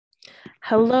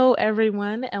Hello,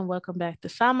 everyone, and welcome back to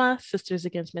Sama, Sisters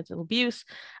Against Mental Abuse.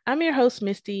 I'm your host,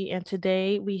 Misty, and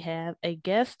today we have a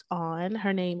guest on.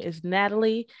 Her name is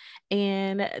Natalie.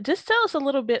 And just tell us a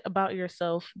little bit about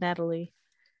yourself, Natalie.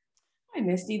 Hi,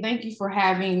 Misty. Thank you for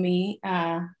having me.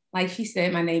 Like she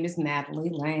said, my name is Natalie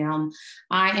Lamb.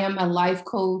 I am a life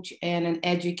coach and an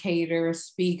educator,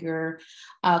 speaker,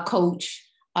 coach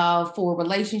for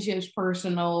relationships,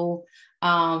 personal,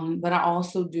 but I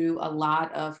also do a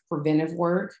lot of preventive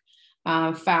work.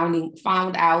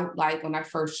 Found out like when I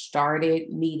first started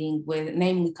meeting with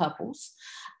namely couples,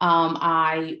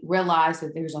 I realized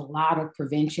that there's a lot of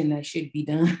prevention that should be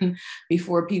done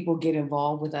before people get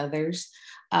involved with others.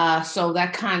 So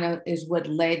that kind of is what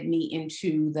led me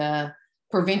into the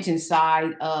prevention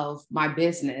side of my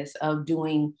business of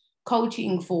doing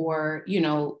coaching for,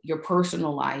 your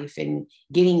personal life and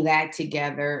getting that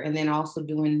together. And then also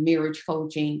doing marriage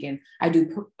coaching. And I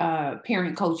do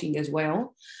parent coaching as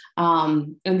well.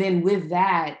 And then with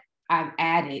that, I've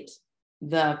added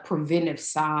the preventive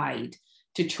side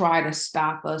to try to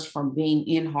stop us from being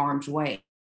in harm's way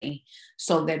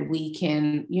so that we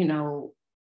can,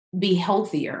 be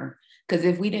healthier. Because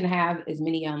if we didn't have as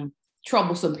many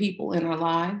troublesome people in our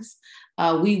lives,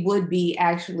 we would be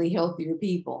actually healthier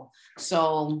people.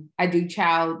 So I do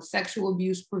child sexual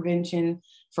abuse prevention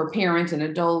for parents and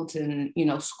adults and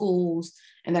schools,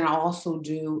 and then I also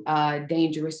do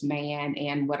dangerous man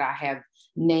and what I have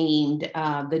named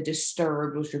the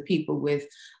disturbed, which are people with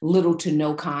little to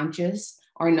no conscious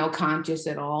or no conscious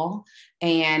at all.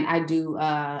 And I do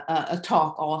a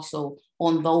talk also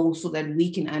on those so that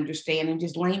we can understand in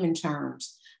just layman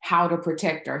terms how to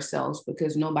protect ourselves,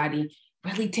 because nobody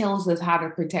really tells us how to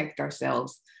protect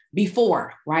ourselves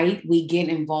before, right? We get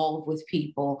involved with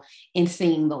people and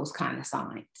seeing those kind of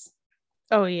signs.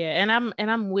 Oh yeah,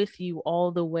 and I'm with you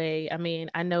all the way. I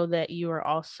mean, I know that you are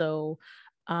also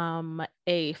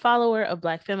a follower of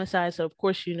Black femicide, so of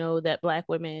course you know that Black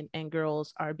women and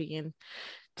girls are being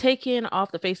taken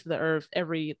off the face of the earth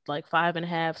every like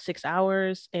 5.5, 6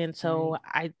 hours. And so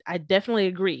Right. I definitely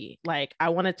agree. Like I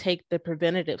want to take the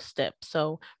preventative step.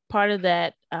 So part of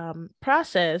that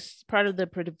process, part of the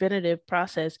preventative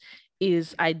process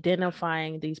is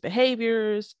identifying these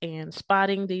behaviors and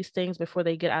spotting these things before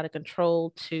they get out of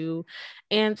control too.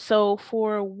 And so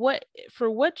for what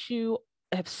you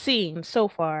have seen so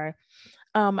far,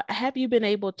 have you been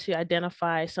able to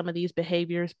identify some of these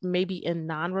behaviors maybe in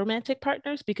non-romantic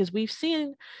partners? Because we've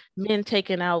seen men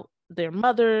taking out their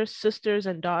mothers, sisters,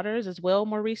 and daughters as well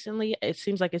more recently. It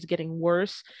seems like it's getting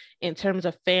worse in terms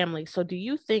of family. So do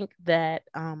you think that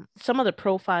some of the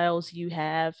profiles you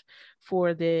have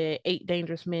for the eight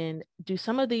dangerous men, do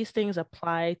some of these things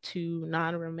apply to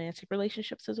non-romantic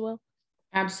relationships as well?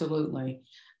 Absolutely.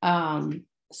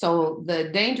 So the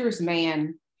dangerous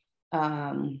man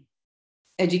um,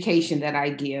 education that I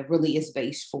give really is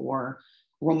based for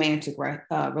romantic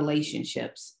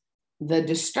relationships. The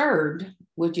disturbed,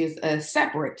 which is a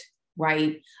separate,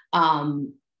 right,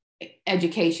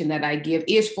 education that I give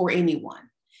is for anyone.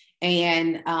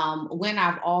 And when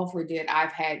I've offered it,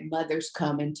 I've had mothers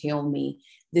come and tell me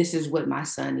this is what my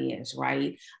son is,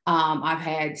 right? I've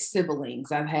had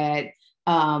siblings. I've had,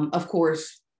 of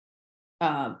course,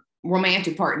 uh,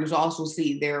 romantic partners also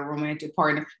see their romantic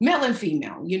partner, male and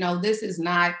female. This is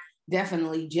not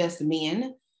definitely just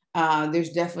men.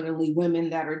 There's definitely women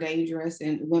that are dangerous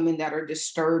and women that are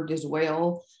disturbed as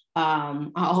well. I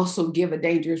also give a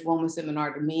dangerous woman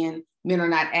seminar to men. Men are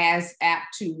not as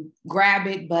apt to grab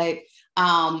it, but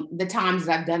the times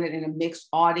that I've done it in a mixed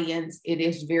audience, it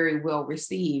is very well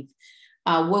received.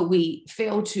 What we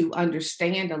fail to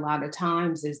understand a lot of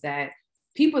times is that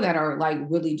people that are like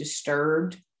really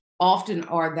disturbed often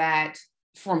are that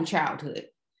from childhood.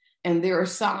 And there are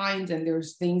signs and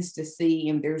there's things to see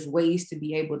and there's ways to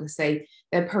be able to say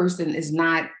that person is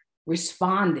not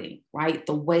responding, right?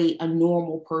 The way a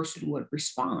normal person would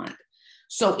respond.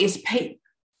 So it's paying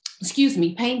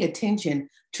attention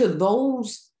to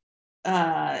those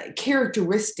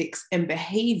characteristics and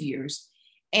behaviors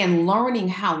and learning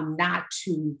how not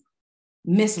to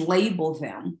mislabel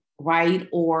them, right?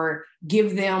 Or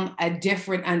give them a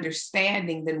different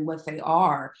understanding than what they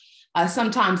are.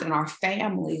 Sometimes in our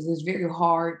families, it's very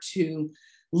hard to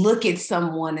look at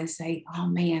someone and say, oh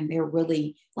man, they're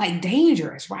really like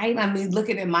dangerous, right? I mean, I'm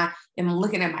looking at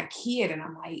my kid and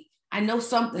I'm like, I know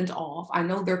something's off. I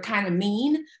know they're kind of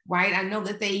mean, right? I know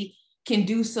that they can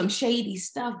do some shady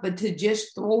stuff, but to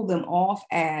just throw them off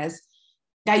as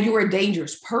that you're a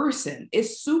dangerous person,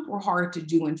 it's super hard to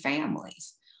do in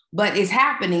families, but it's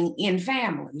happening in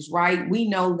families, right? We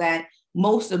know that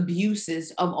most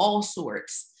abuses of all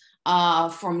sorts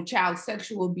from child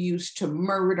sexual abuse to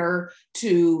murder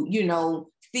to,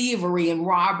 thievery and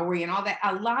robbery and all that.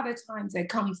 A lot of times that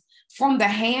comes from the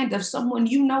hand of someone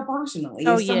personally,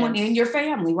 Oh, is someone in yes. your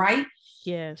family, right?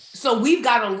 Yes. So we've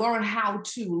got to learn how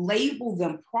to label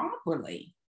them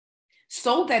properly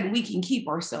so that we can keep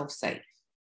ourselves safe.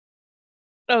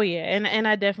 Oh yeah, and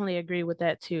I definitely agree with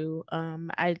that too.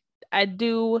 I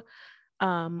do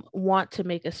want to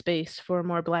make a space for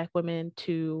more Black women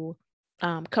to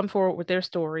come forward with their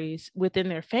stories within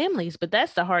their families. But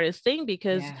that's the hardest thing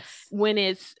because Yes. when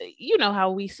it's, you know, how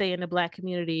we say in the Black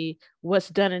community, what's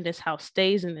done in this house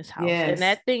stays in this house. And Yes.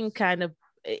 that thing kind of,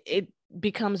 it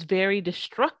becomes very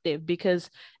destructive because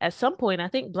at some point, I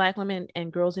think Black women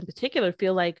and girls in particular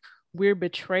feel like we're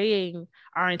betraying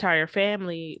our entire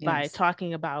family by Yes.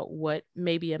 talking about what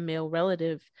maybe a male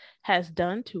relative has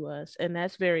done to us. And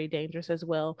that's very dangerous as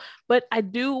well. But I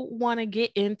do want to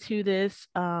get into this.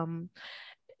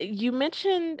 You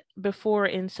mentioned before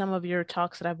in some of your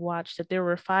talks that I've watched that there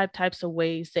were 5 types of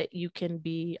ways that you can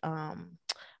be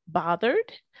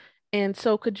bothered. And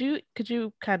so could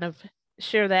you kind of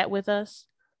share that with us?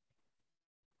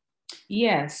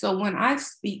 Yeah. So when I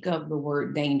speak of the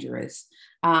word dangerous,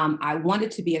 I want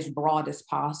it to be as broad as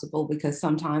possible because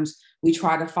sometimes we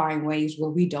try to find ways where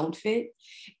we don't fit.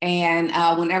 And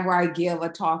whenever I give a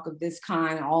talk of this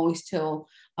kind, I always tell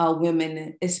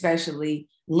women, especially,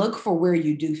 look for where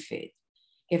you do fit.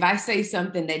 If I say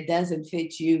something that doesn't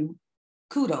fit you,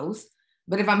 kudos.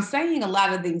 But if I'm saying a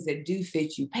lot of things that do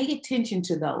fit you, pay attention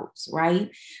to those, right?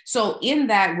 So in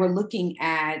that, we're looking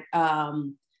at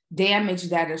damage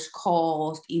that is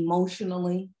caused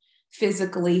emotionally,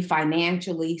 physically,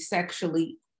 financially,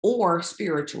 sexually, or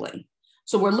spiritually.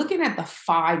 So we're looking at the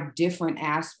 5 different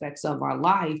aspects of our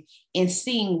life and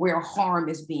seeing where harm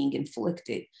is being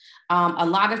inflicted. A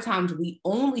lot of times we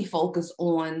only focus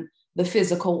on the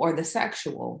physical or the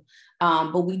sexual,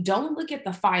 but we don't look at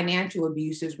the financial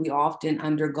abuses we often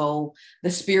undergo,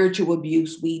 the spiritual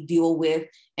abuse we deal with,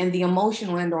 and the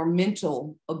emotional and or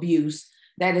mental abuse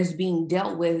that is being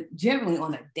dealt with generally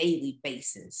on a daily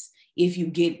basis if you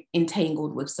get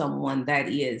entangled with someone that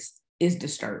is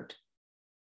disturbed.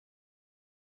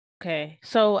 Okay,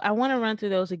 so I want to run through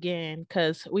those again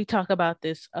because we talk about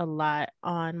this a lot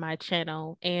on my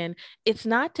channel. And it's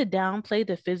not to downplay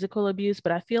the physical abuse,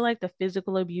 but I feel like the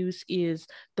physical abuse is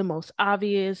the most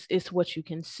obvious. It's what you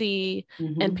can see,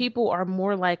 and Mm-hmm. people are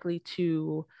more likely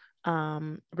to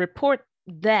report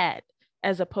that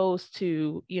as opposed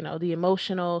to, you know, the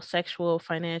emotional, sexual,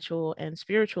 financial, and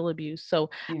spiritual abuse.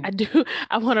 So Yeah. I do,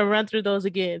 I want to run through those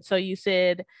again. So you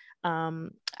said,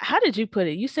 how did you put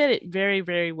it? You said it very,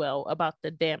 very well about the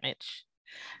damage.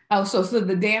 Oh, so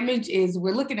the damage is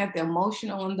we're looking at the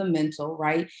emotional and the mental,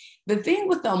 right? The thing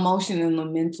with the emotion and the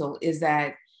mental is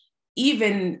that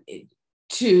even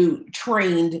to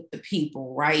trained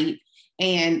people, right?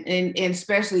 And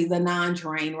especially the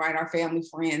non-trained, right? Our family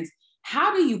friends,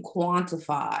 how do you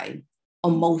quantify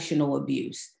emotional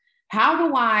abuse? How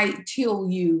do I tell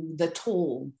you the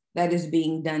toll that is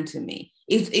being done to me?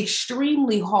 It's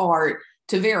extremely hard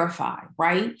to verify,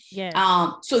 right? Yes.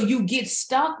 So you get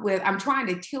stuck with, I'm trying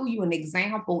to tell you an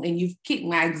example and you've kicked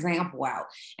my example out.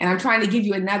 And I'm trying to give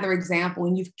you another example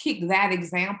and you've kicked that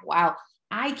example out.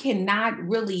 I cannot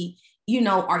really,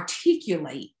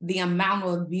 articulate the amount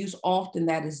of abuse often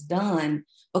that is done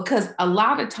because a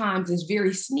lot of times it's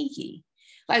very sneaky.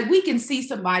 Like we can see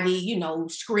somebody,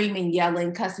 screaming,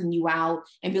 yelling, cussing you out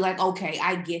and be like, okay,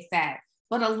 I get that.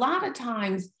 But a lot of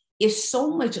times it's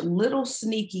so much little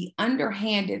sneaky,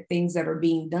 underhanded things that are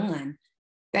being done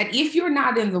that if you're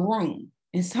not in the room,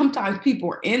 and sometimes people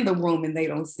are in the room and they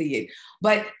don't see it,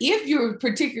 but if you're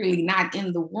particularly not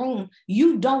in the room,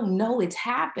 you don't know it's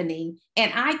happening.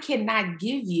 And I cannot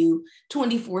give you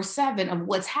 24/7 of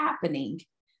what's happening.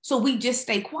 So we just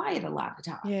stay quiet a lot of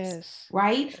times, Yes.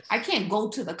 right? I Yes. can't go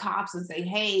to the cops and say,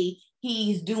 hey,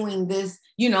 he's doing this,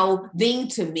 thing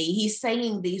to me. He's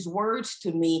saying these words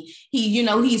to me.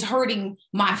 He's hurting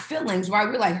my feelings, right?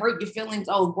 We're like, hurt your feelings.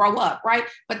 Oh, grow up, right?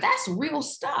 But that's real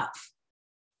stuff.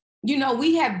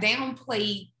 We have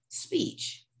downplayed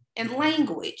speech and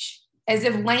language as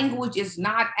if language is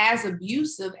not as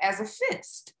abusive as a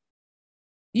fist.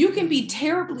 You can be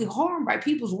terribly harmed by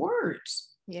people's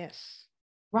words, Yes.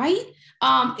 right?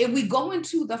 If we go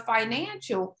into the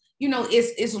financial,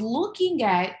 it's looking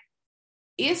at,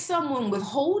 is someone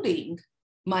withholding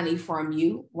money from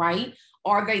you, right?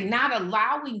 Are they not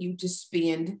allowing you to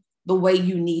spend the way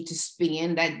you need to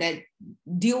spend that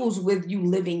deals with you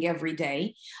living every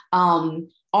day?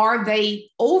 Are they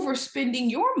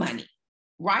overspending your money?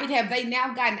 right? Have they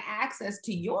now gotten access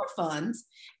to your funds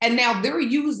and now they're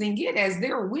using it as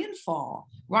their windfall,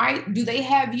 right? Do they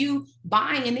have you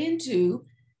buying into,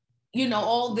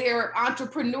 all their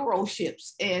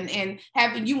entrepreneurships and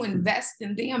having you invest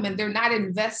in them, and they're not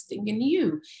investing in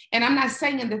you? And I'm not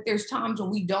saying that there's times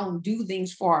when we don't do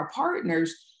things for our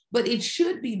partners, but it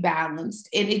should be balanced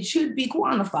and it should be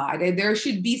quantified, and there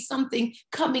should be something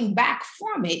coming back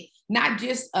from it, not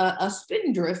just a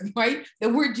spindrift, right?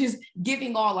 That we're just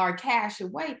giving all our cash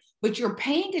away, but you're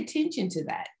paying attention to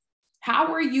that.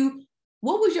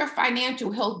 What was your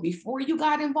financial health before you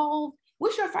got involved?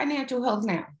 What's your financial health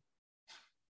now?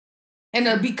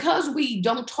 And because we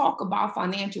don't talk about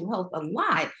financial health a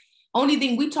lot, only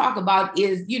thing we talk about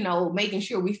is, making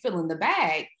sure we fill in the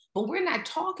bag, but we're not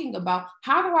talking about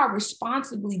how do I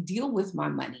responsibly deal with my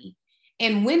money?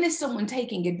 And when is someone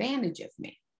taking advantage of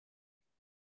me?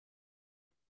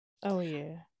 Oh,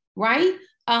 yeah. Right?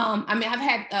 I've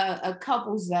had a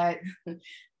couples that,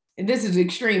 and this is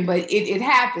extreme, but it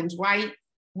happens, right?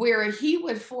 Where he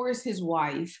would force his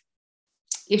wife,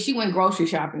 if she went grocery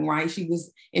shopping, right? She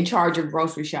was in charge of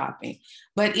grocery shopping.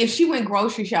 But if she went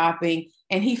grocery shopping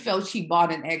and he felt she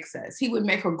bought an excess, he would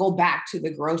make her go back to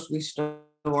the grocery store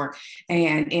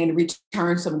and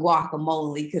return some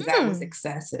guacamole because that was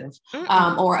excessive.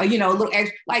 Or, a little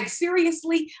extra, like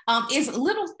seriously, it's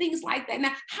little things like that.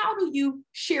 Now, how do you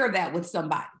share that with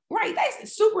somebody, right?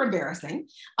 That's super embarrassing.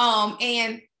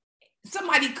 And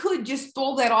somebody could just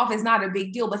throw that off as not a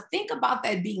big deal, but think about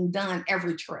that being done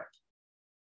every trip.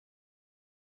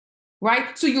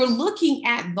 Right? So you're looking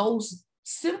at those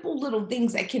simple little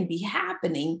things that can be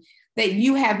happening that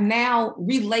you have now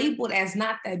relabeled as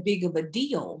not that big of a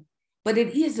deal, but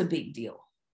it is a big deal.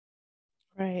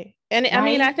 Right. And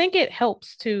right? I think it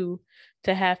helps to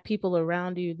have people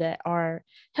around you that are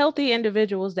healthy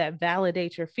individuals that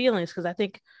validate your feelings. Because I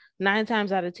think 9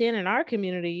 times out of 10 in our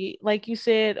community, like you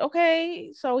said,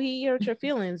 okay, so he hurt your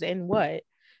feelings and what?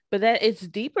 But that it's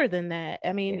deeper than that.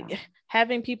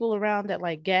 Having people around that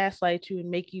like gaslight you and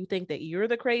make you think that you're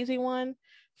the crazy one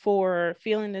for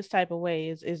feeling this type of way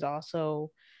is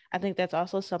also, I think that's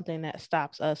also something that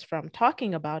stops us from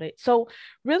talking about it. So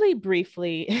really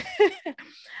briefly,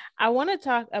 I want to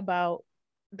talk about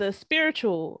the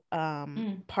spiritual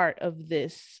part of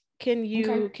this. Can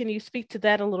you speak to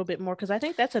that a little bit more? Because I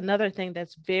think that's another thing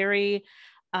that's very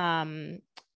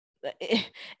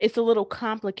it's a little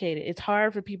complicated. It's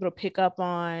hard for people to pick up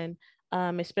on,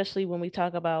 especially when we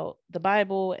talk about the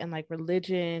Bible and like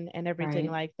religion and everything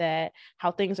like that,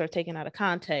 how things are taken out of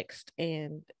context.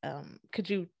 And could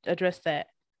you address that?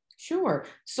 Sure.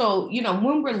 So,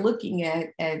 when we're looking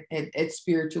at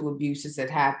spiritual abuses that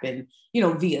happen,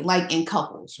 via like in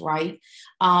couples, right?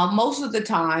 Most of the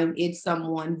time it's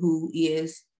someone who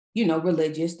is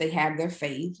religious, they have their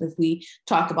faith. If we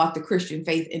talk about the Christian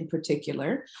faith in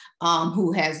particular,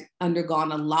 who has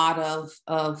undergone a lot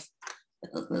of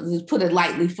let's put it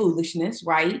lightly, foolishness,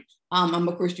 right? I'm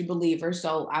a Christian believer,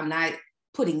 so I'm not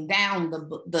putting down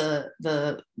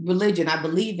the religion. I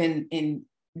believe in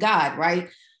God, right?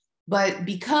 But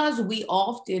because we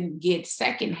often get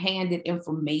secondhand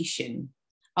information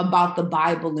about the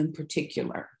Bible in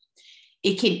particular,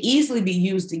 it can easily be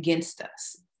used against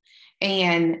us.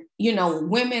 And,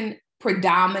 women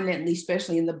predominantly,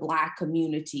 especially in the Black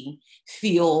community,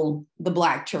 feel the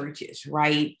Black churches,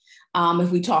 right?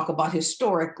 If we talk about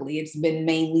historically, it's been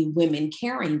mainly women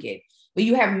carrying it. But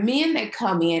you have men that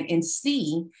come in and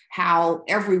see how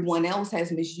everyone else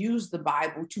has misused the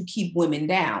Bible to keep women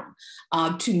down,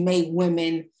 to make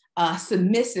women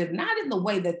submissive, not in the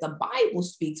way that the Bible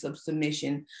speaks of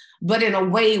submission, but in a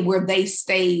way where they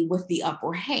stay with the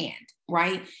upper hand,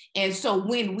 right? And so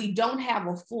when we don't have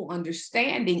a full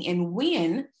understanding, and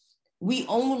when we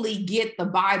only get the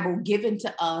Bible given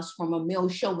to us from a male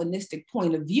chauvinistic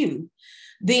point of view,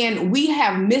 then we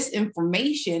have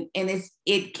misinformation, and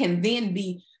it can then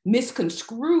be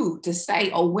misconstrued to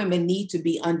say, oh, women need to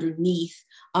be underneath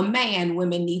a man,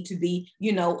 women need to be,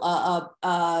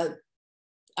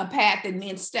 a path that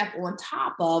men step on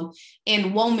top of,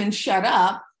 and woman, shut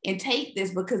up and take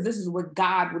this because this is what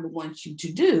God would want you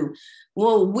to do.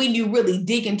 Well, when you really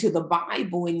dig into the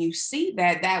Bible and you see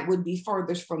that would be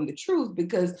furthest from the truth,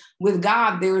 because with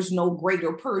God, there is no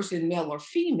greater person, male or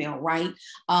female, right?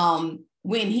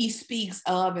 When he speaks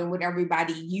of, and what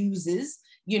everybody uses,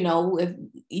 if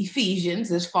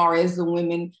Ephesians, as far as the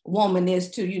woman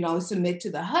is to, submit to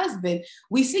the husband,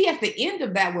 we see at the end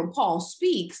of that when Paul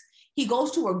speaks, he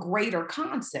goes to a greater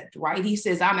concept, right? He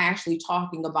says, I'm actually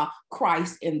talking about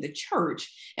Christ in the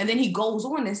church. And then he goes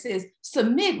on and says,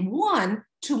 submit one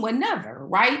to another,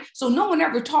 right? So no one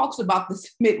ever talks about the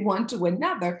submit one to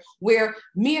another, where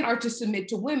men are to submit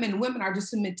to women, women are to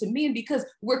submit to men, because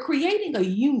we're creating a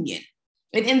union.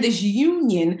 And in this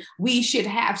union, we should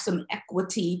have some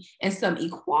equity and some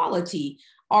equality.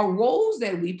 Our roles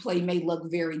that we play may look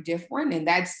very different, and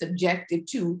that's subjective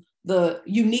to the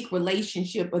unique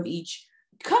relationship of each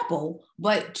couple.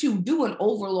 But to do an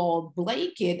overall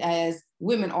blanket as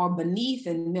women are beneath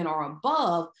and men are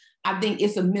above, I think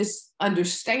it's a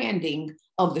misunderstanding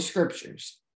of the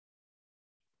scriptures.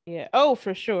 Yeah. Oh,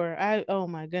 for sure. Oh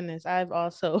my goodness. I've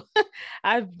also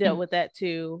I've dealt with that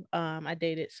too. I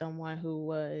dated someone who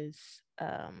was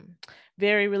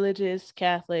very religious,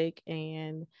 Catholic,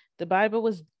 and the Bible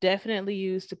was definitely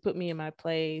used to put me in my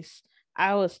place.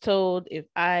 I was told if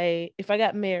I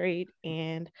got married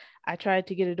and I tried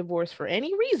to get a divorce for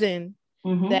any reason,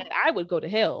 that I would go to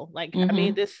hell. Like, I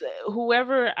mean, this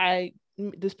whoever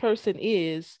this person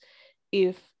is,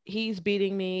 if he's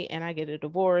beating me and I get a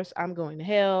divorce, I'm going to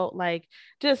hell. Like,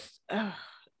 just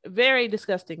very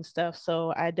disgusting stuff.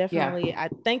 So I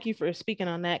thank you for speaking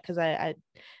on that, because I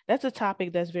that's a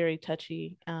topic that's very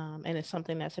touchy, and it's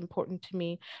something that's important to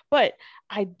me. But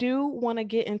I do want to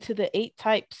get into the 8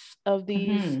 types of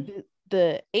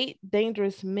the 8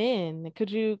 dangerous men.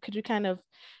 Could you kind of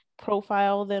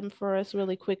profile them for us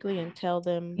really quickly and tell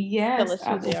Yes, us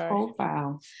I who they will are?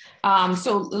 profile.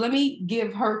 So let me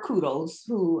give her kudos,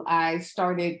 who I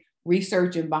started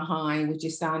researching behind, which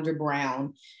is Sandra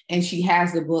Brown. And she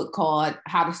has a book called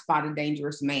How to Spot a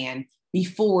Dangerous Man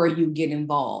Before You Get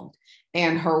Involved.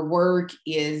 And her work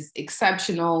is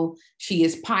exceptional. She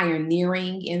is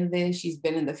pioneering in this. She's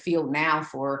been in the field now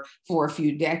for a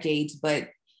few decades, but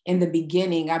in the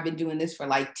beginning, I've been doing this for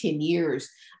like 10 years.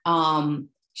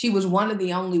 She was one of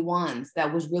the only ones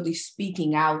that was really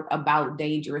speaking out about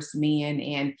dangerous men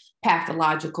and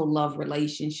pathological love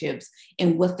relationships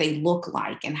and what they look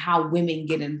like and how women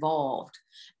get involved.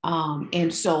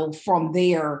 And so from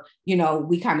there,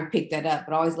 we kind of picked that up.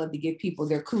 But I always love to give people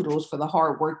their kudos for the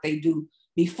hard work they do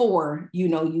before,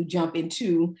 you jump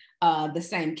into the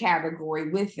same category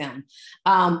with them.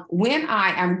 When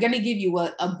I'm going to give you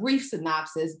a brief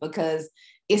synopsis, because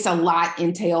it's a lot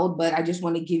entailed, but I just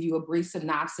want to give you a brief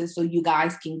synopsis so you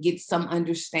guys can get some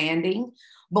understanding.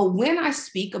 But when I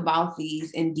speak about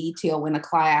these in detail in a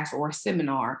class or a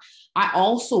seminar, I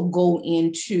also go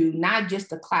into not just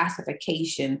the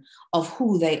classification of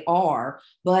who they are,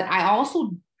 but I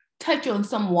also touch on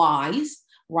some whys,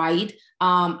 right?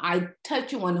 I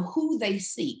touch on who they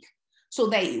seek, so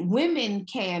that women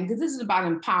can, because this is about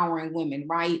empowering women,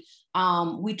 right?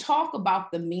 We talk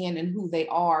about the men and who they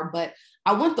are, but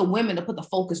I want the women to put the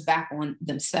focus back on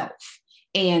themselves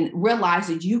and realize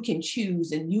that you can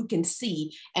choose and you can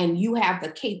see and you have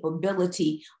the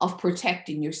capability of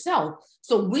protecting yourself.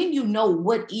 So when you know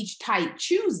what each type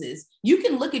chooses, you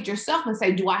can look at yourself and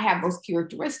say, do I have those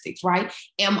characteristics, right?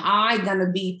 Am I going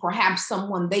to be perhaps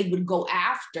someone they would go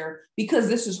after because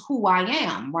this is who I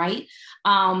am, right?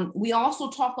 We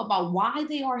also talk about why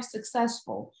they are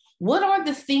successful. What are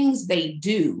the things they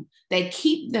do that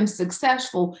keep them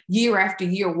successful year after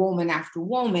year, woman after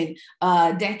woman,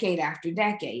 decade after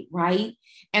decade, right?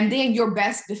 And then your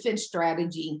best defense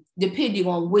strategy, depending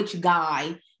on which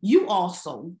guy you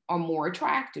also are more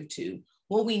attractive to.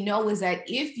 What we know is that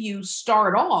if you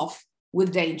start off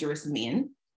with dangerous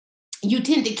men, you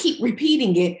tend to keep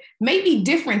repeating it, maybe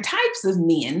different types of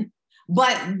men,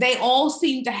 but they all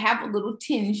seem to have a little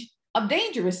tinge of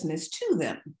dangerousness to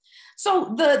them.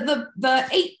 So the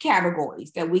 8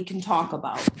 categories that we can talk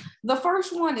about. The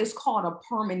first one is called a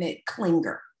permanent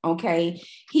clinger. Okay,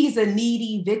 he's a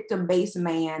needy, victim-based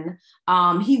man.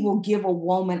 He will give a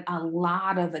woman a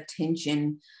lot of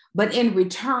attention, but in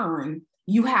return,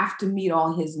 you have to meet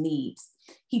all his needs.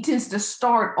 He tends to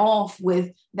start off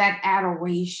with that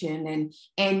adoration,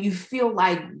 and you feel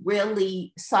like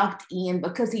really sucked in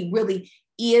because he really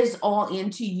is all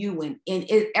into you, and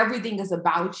everything is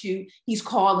about you. He's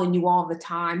calling you all the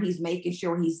time. He's making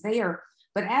sure he's there.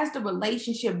 But as the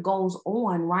relationship goes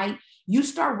on, right, you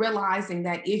start realizing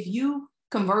that if you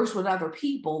converse with other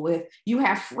people, if you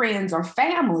have friends or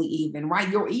family even, right,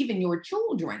 even your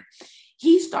children,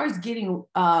 he starts getting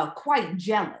quite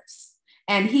jealous.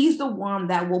 And he's the one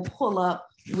that will pull up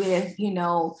with,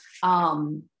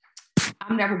 I'm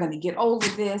never going to get over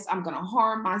this. I'm going to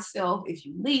harm myself if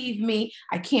you leave me.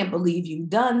 I can't believe you've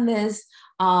done this.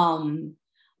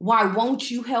 Why won't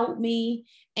you help me?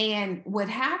 And what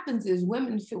happens is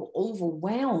women feel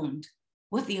overwhelmed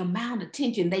with the amount of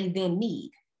attention they then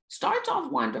need. Starts off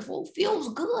wonderful,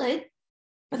 feels good,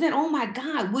 but then, oh my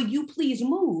God, will you please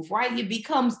move, right? It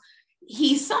becomes,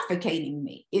 he's suffocating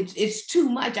me. It's too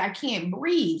much. I can't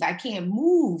breathe. I can't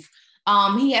move.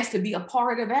 He has to be a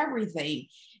part of everything.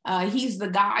 He's the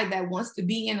guy that wants to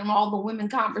be in all the women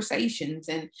conversations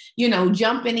and,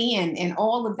 jumping in and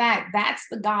all of that. That's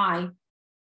the guy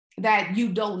that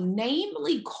you don't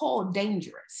namely call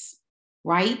dangerous,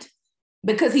 right?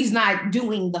 Because he's not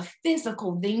doing the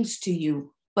physical things to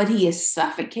you, but he is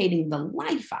suffocating the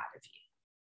life out of you.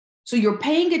 So you're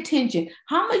paying attention.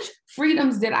 How much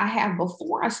freedoms did I have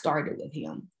before I started with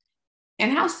him?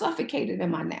 And how suffocated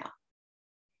am I now?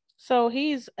 So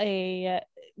he's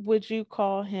would you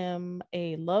call him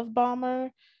a love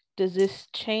bomber? Does this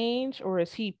change or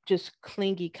is he just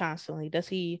clingy constantly? Does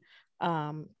he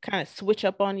kind of switch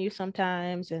up on you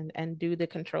sometimes and do the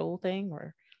control thing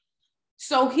or?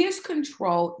 So his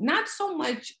control, not so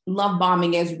much love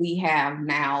bombing as we have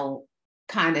now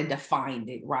kind of defined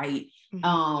it, right?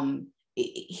 Mm-hmm.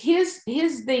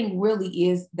 His thing really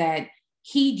is that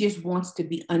he just wants to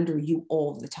be under you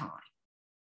all the time.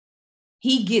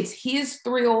 He gets his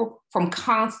thrill from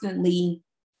constantly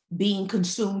being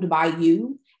consumed by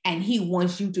you, and he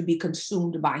wants you to be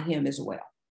consumed by him as well.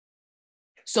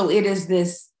 So it is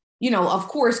this, of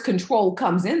course, control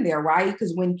comes in there, right?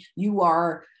 Because when you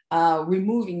are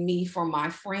removing me from my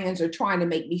friends or trying to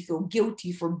make me feel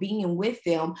guilty for being with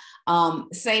them,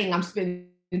 saying I'm spending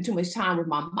too much time with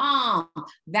my mom,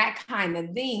 that kind of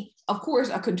thing. Of course,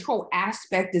 a control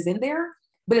aspect is in there,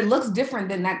 but it looks different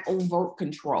than that overt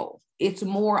control. It's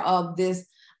more of this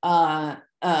control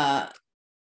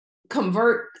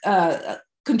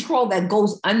that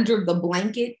goes under the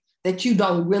blanket that you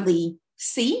don't really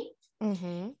see.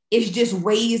 Mm-hmm. It's just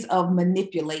ways of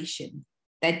manipulation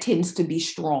that tends to be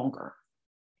stronger.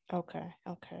 Okay.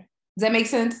 Does that make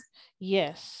sense?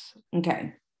 Yes.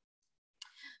 Okay.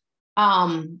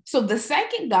 So the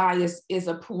second guy is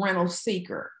a parental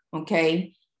seeker.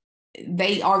 Okay.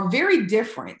 They are very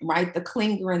different, right? The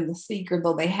clinger and the seeker,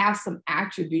 though they have some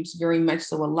attributes very much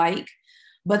so alike,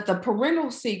 but the parental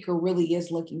seeker really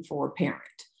is looking for a parent.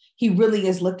 He really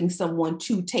is looking someone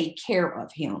to take care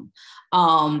of him.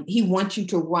 He wants you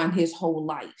to run his whole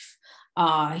life.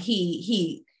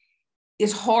 He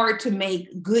is hard to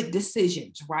make good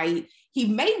decisions, right? He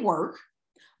may work,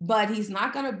 but he's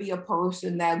not going to be a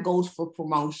person that goes for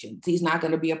promotions. He's not going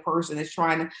to be a person that's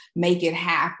trying to make it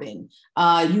happen.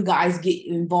 You guys get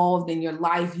involved in your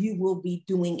life, you will be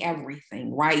doing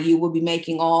everything, right? You will be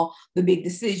making all the big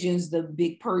decisions, the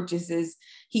big purchases.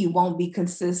 He won't be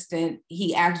consistent.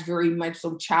 He acts very much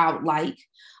so childlike.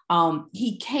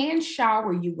 He can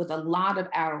shower you with a lot of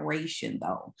adoration,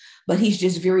 though, but he's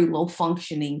just very low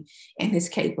functioning in his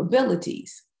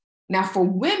capabilities. Now, for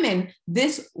women,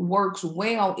 this works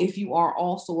well if you are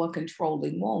also a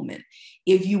controlling woman,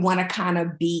 if you want to kind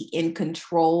of be in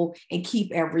control and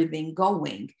keep everything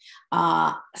going.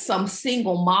 Some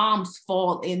single moms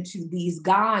fall into these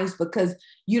guys because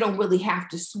you don't really have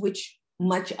to switch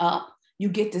much up. You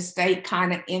get to stay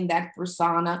kind of in that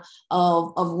persona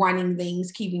of running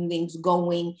things, keeping things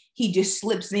going. He just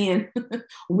slips in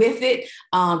with it.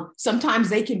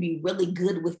 Sometimes they can be really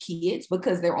good with kids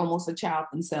because they're almost a child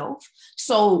themselves.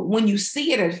 So when you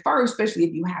see it at first, especially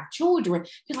if you have children,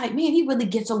 you're like, man, he really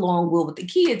gets along well with the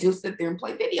kids. He'll sit there and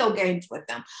play video games with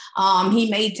them.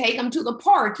 He may take them to the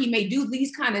park. He may do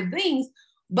these kind of things,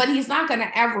 but he's not going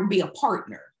to ever be a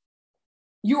partner.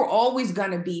 You're always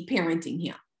going to be parenting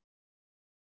him.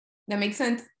 That makes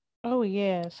sense? Oh,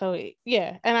 yeah. So,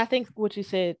 yeah. And I think what you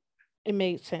said, it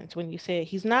made sense when you said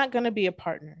he's not going to be a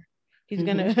partner. He's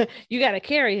going to, you got to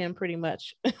carry him pretty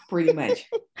much. Pretty much.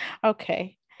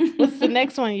 Okay. What's the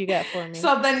next one you got for me?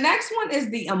 So the next one is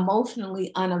the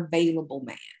emotionally unavailable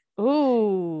man.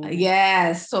 Ooh.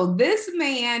 Yes. So this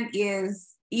man is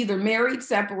either married,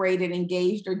 separated,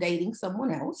 engaged, or dating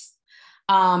someone else.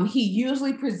 He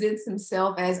usually presents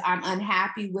himself as I'm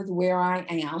unhappy with where I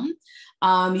am.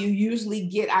 You usually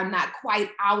get, I'm not quite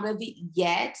out of it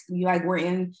yet. We're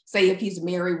in, say if he's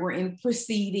married, we're in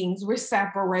proceedings, we're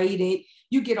separated.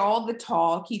 You get all the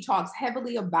talk. He talks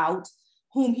heavily about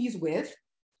whom he's with.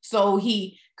 So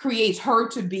he creates her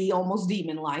to be almost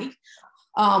demon-like,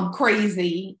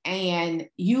 crazy, and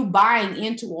you buying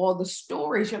into all the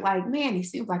stories. You're like, man, he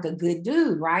seems like a good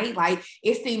dude, right? Like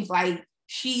it seems like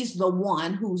she's the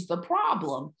one who's the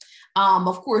problem.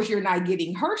 Of course, you're not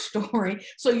getting her story,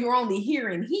 so you're only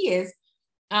hearing his.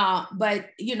 But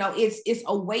it's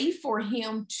a way for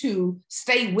him to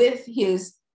stay with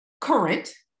his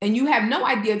current, and you have no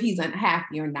idea if he's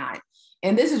unhappy or not.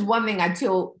 And this is one thing I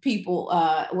tell people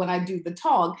when I do the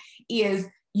talk is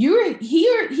you're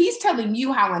here, he's telling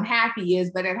you how unhappy he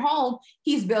is, but at home,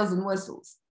 he's bells and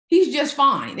whistles. He's just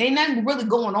fine. Ain't nothing really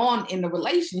going on in the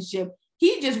relationship.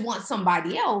 He just wants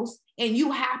somebody else, and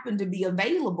you happen to be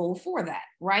available for that,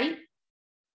 right?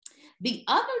 The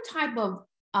other type of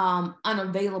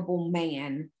unavailable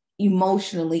man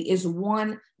emotionally is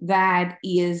one that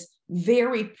is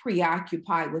very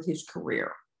preoccupied with his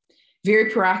career, very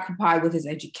preoccupied with his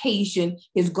education,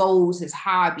 his goals, his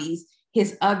hobbies,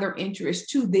 his other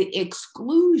interests, to the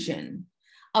exclusion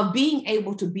of being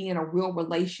able to be in a real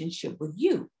relationship with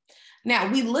you.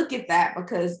 Now, we look at that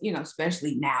because,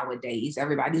 especially nowadays,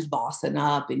 everybody's bossing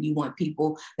up and you want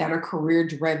people that are career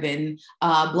driven,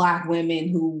 Black women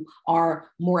who are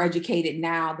more educated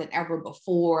now than ever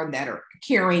before, that are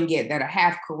carrying it, that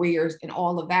have careers and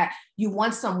all of that. You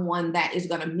want someone that is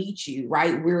going to meet you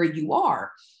right where you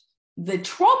are. The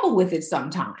trouble with it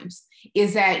sometimes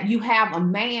is that you have a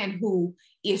man who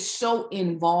is so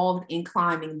involved in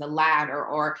climbing the ladder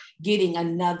or getting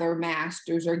another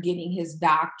master's or getting his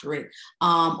doctorate,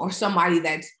 or somebody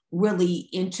that's really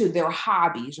into their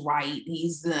hobbies, right?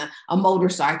 He's a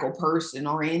motorcycle person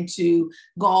or into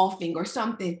golfing or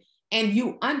something. And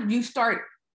you start,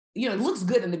 it looks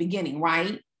good in the beginning,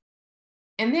 right?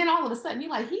 And then all of a sudden you're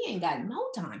like, he ain't got no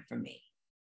time for me.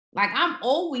 Like, I'm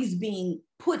always being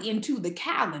put into the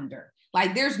calendar.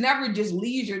 Like, there's never just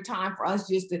leisure time for us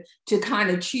just to kind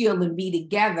of chill and be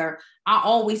together. I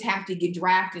always have to get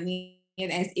drafted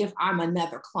in as if I'm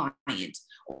another client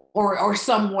or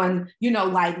someone,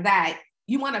 like that.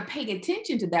 You want to pay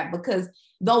attention to that, because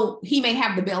though he may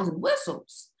have the bells and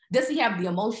whistles, does he have the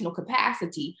emotional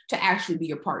capacity to actually be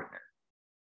your partner?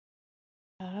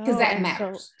 Because that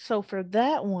matters. So for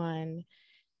that one,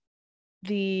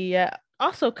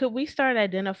 also, could we start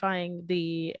identifying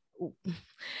the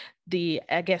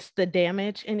I guess the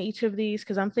damage in each of these?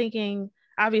 Because I'm thinking,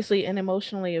 obviously, an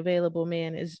emotionally available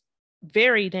man is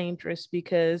very dangerous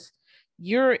because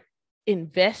you're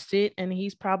invested and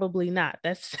he's probably not.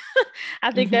 That's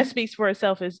I think that speaks for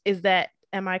itself. Is that,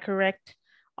 am I correct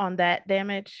on that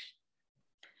damage?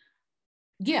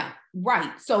 Yeah,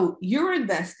 right. So you're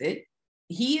invested.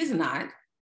 He is not.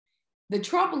 The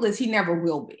trouble is he never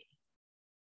will be.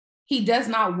 He does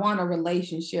not want a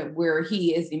relationship where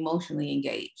he is emotionally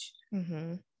engaged.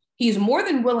 Mm-hmm. He's more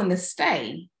than willing to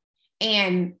stay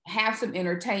and have some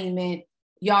entertainment.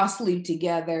 Y'all sleep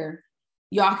together.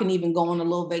 Y'all can even go on a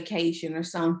little vacation or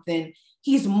something.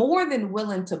 He's more than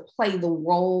willing to play the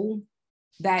role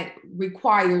that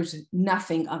requires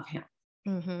nothing of him.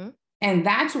 Mm-hmm. And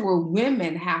that's where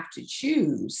women have to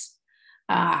choose.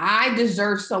 I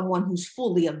deserve someone who's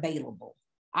fully available.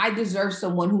 I deserve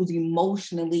someone who's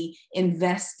emotionally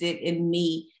invested in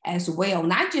me as well,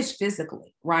 not just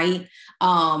physically, right?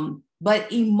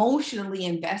 But emotionally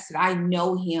invested. I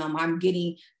know him. I'm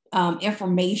getting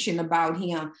information about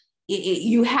him.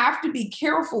 You have to be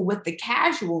careful with the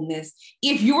casualness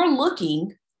if you're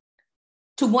looking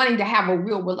to wanting to have a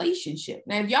real relationship.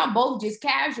 Now, if y'all both just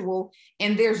casual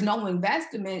and there's no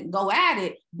investment, go at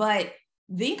it. But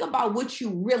think about what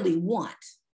you really want.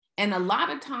 And a lot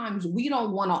of times we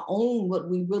don't want to own what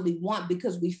we really want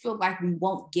because we feel like we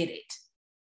won't get it.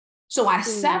 So I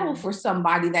settle for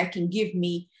somebody that can give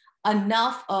me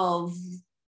enough of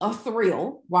a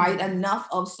thrill, right? Enough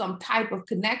of some type of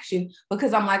connection,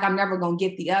 because I'm like, I'm never going to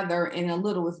get the other, and a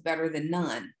little is better than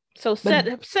none. So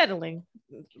settling,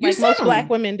 like most Black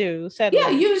women do. Settling. Yeah,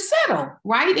 you settle,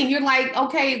 right? And you're like,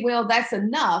 okay, well, that's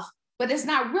enough, but it's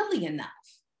not really enough.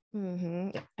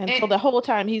 Mm-hmm. And so the whole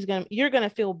time you're gonna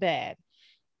feel bad,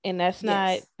 and that's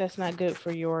not good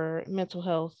for your mental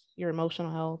health, your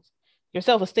emotional health, your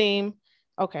self-esteem.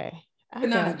 Okay,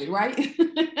 none of it, right?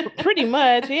 Pretty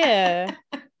much, yeah.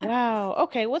 Wow.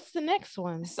 Okay, what's the next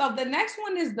one? So the next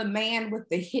one is the man with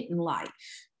the hidden life.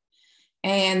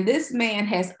 And this man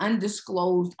has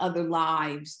undisclosed other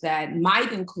lives that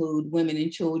might include women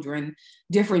and children,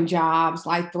 different jobs,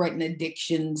 life-threatening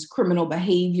addictions, criminal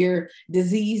behavior,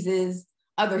 diseases,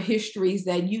 other histories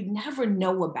that you never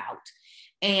know about.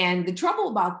 And the trouble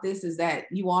about this is that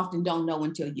you often don't know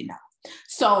until you know.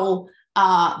 So,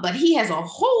 but he has a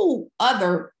whole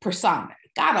other persona,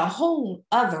 got a whole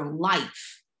other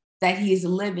life that he is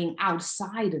living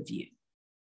outside of you.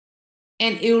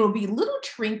 And it will be little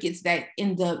trinkets that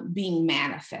end up being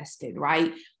manifested,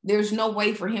 right? There's no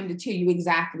way for him to tell you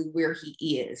exactly where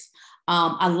he is.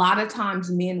 A lot of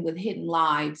times men with hidden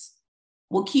lives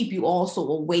will keep you also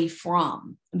away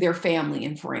from their family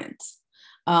and friends.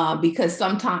 Because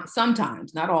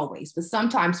sometimes, not always, but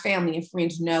sometimes family and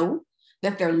friends know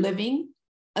that they're living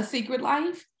a secret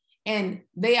life, and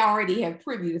they already have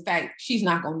privy to the fact she's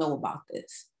not going to know about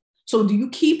this. So do you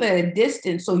keep at a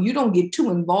distance so you don't get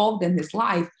too involved in his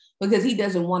life because he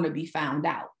doesn't want to be found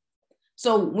out?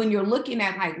 So when you're looking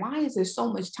at like, why is there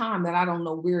so much time that I don't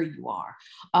know where you are?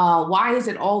 Why is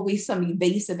it always some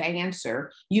evasive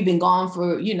answer? You've been gone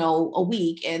for, a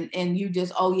week and you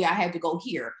just, oh yeah, I had to go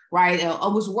here, right? It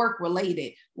was work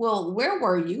related. Well, where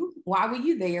were you? Why were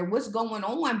you there? What's going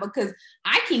on? Because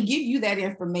I can give you that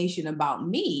information about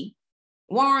me.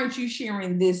 Why aren't you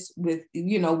sharing this with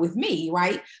me,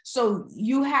 right? So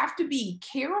you have to be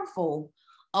careful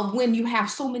of when you have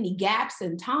so many gaps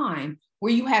in time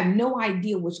where you have no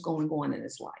idea what's going on in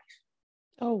his life.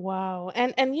 Oh, wow.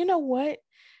 And you know what?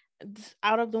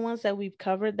 Out of the ones that we've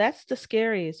covered, that's the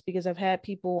scariest, because I've had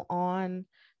people on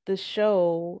the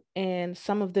show and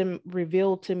some of them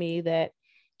revealed to me that,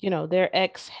 their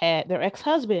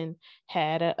ex-husband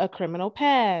had a criminal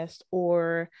past,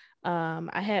 or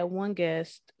I had one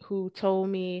guest who told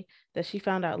me that she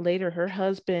found out later her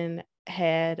husband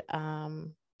had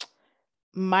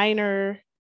minor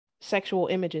sexual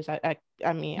images.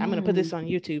 I mean, I'm going to put this on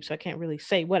YouTube, so I can't really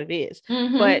say what it is.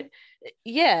 Mm-hmm. But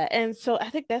yeah, and so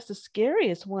I think that's the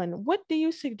scariest one. What do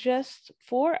you suggest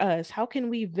for us? How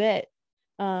can we vet?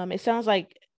 It sounds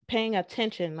like paying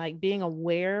attention, like being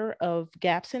aware of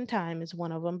gaps in time is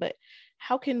one of them, but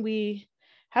how can we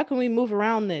move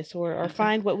around this, or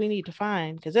find what we need to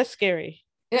find? Because that's scary.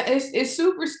 Yeah, it's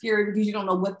super scary because you don't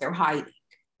know what they're hiding,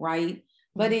 right?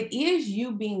 But it is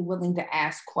you being willing to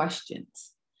ask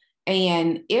questions.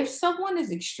 And if someone is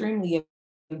extremely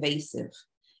evasive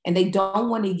and they don't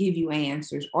want to give you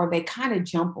answers, or they kind of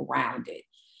jump around it,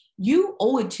 you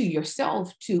owe it to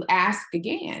yourself to ask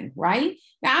again, right?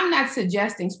 Now, I'm not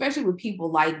suggesting, especially with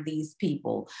people like these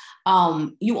people,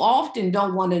 you often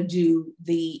don't want to do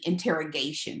the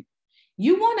interrogation.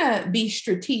 You want to be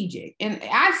strategic. And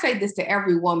I say this to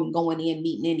every woman going in,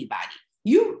 meeting anybody.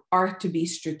 You are to be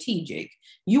strategic.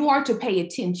 You are to pay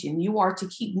attention. You are to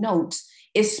keep notes,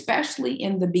 especially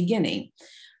in the beginning,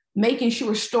 making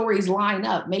sure stories line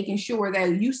up, making sure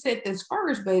that you said this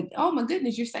first, but oh my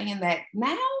goodness, you're saying that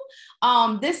now.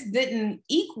 This didn't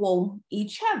equal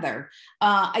each other.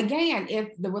 Again, if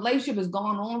the relationship has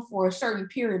gone on for a certain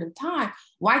period of time,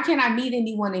 why can't I meet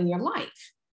anyone in your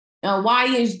life? Why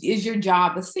is your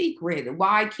job a secret?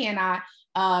 Why can't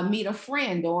I meet a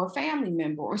friend or a family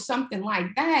member or something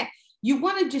like that? You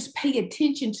want to just pay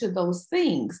attention to those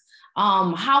things.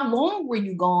 How long were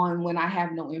you gone when I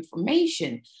have no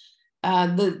information?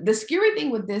 The scary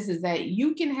thing with this is that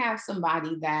you can have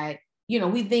somebody that,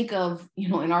 we think of,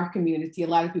 in our community, a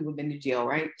lot of people have been to jail,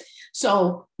 right?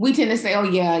 So we tend to say, oh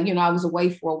yeah, I was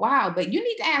away for a while, but you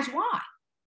need to ask why.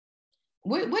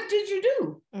 What did you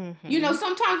do? Mm-hmm.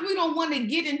 Sometimes we don't want to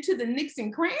get into the nicks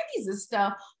and crannies and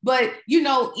stuff, but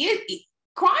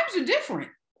crimes are different.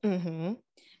 Mm-hmm.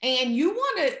 And you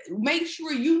want to make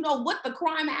sure you know what the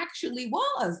crime actually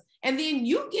was. And then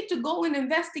you get to go and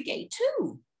investigate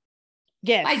too.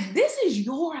 Yes. Like, this is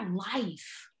your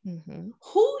life. Mm-hmm.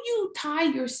 Who you tie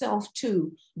yourself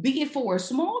to, be it for a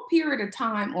small period of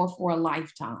time or for a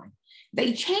lifetime,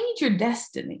 they change your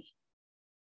destiny.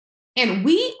 And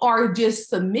we are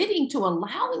just submitting to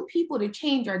allowing people to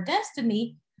change our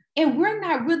destiny, and we're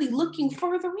not really looking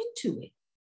further into it.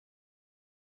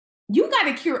 You got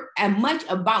to care as much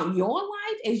about your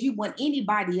life as you want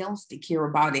anybody else to care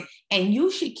about it, and you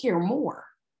should care more.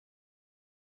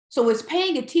 So it's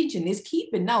paying attention, it's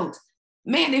keeping notes.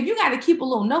 Man, if you got to keep a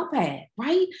little notepad,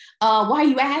 right? While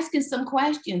you asking some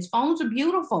questions, phones are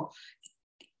beautiful.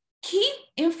 Keep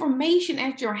information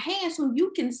at your hand so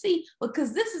you can see,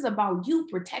 because this is about you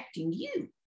protecting you.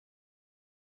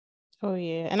 Oh,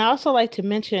 yeah. And I also like to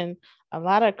mention a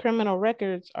lot of criminal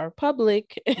records are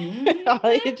public.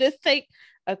 Mm-hmm. You just take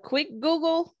a quick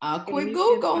Google.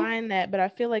 Find that. But I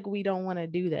feel like we don't want to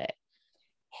do that.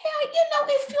 Yeah,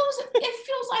 it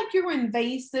feels like you're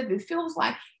invasive. It feels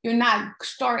like you're not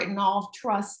starting off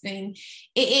trusting.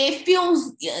 It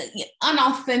feels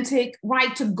unauthentic,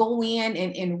 right, to go in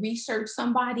and research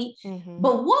somebody. Mm-hmm.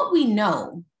 But what we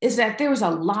know is that there's a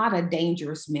lot of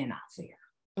dangerous men out there.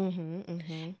 Mm-hmm,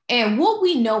 mm-hmm. And what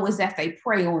we know is that they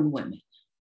prey on women.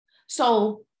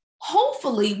 So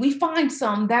hopefully we find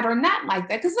some that are not like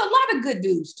that, because a lot of good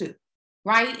dudes too.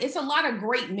 Right? It's a lot of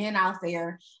great men out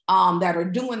there that are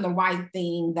doing the right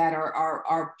thing, that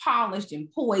are polished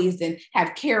and poised and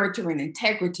have character and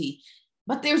integrity.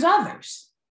 But there's others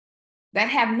that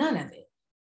have none of it.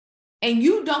 And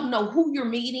you don't know who you're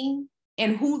meeting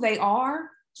and who they are.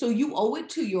 So you owe it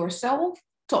to yourself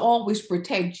to always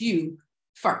protect you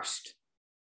first.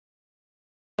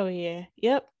 Oh, yeah.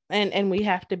 Yep. And we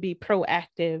have to be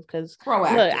proactive because look,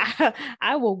 Proactive.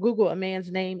 I will Google a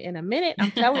man's name in a minute.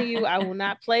 I'm telling you, I will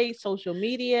not play social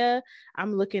media.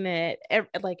 I'm looking at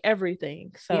like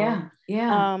everything. So Yeah,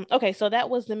 yeah. okay, so that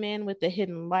was the man with the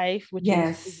hidden life, which is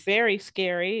Yes. very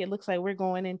scary. It looks like we're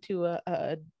going into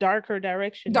a darker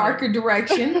direction here. Darker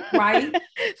direction, right?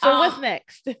 So what's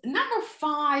next? Number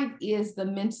 5 is the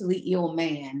mentally ill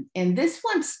man. And this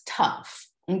one's tough.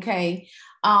 Okay.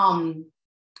 Um,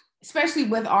 especially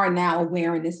with our now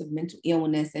awareness of mental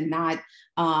illness and not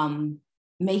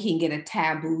making it a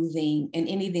taboo thing and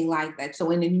anything like that.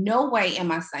 So in no way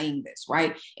am I saying this,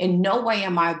 right? In no way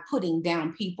am I putting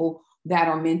down people that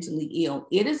are mentally ill.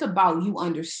 It is about you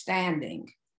understanding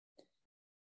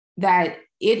that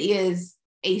it is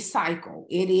a cycle.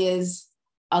 It is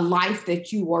a life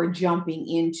that you are jumping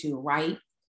into, right?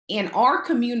 In our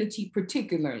community,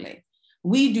 particularly,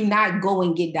 we do not go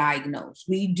and get diagnosed.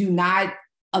 We do not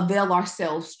avail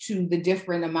ourselves to the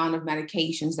different amount of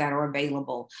medications that are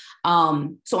available.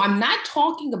 So I'm not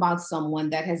talking about someone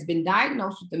that has been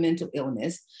diagnosed with a mental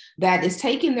illness, that is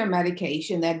taking their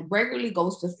medication, that regularly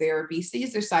goes to therapy,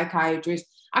 sees their psychiatrist.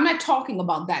 I'm not talking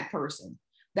about that person.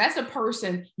 That's a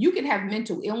person, you can have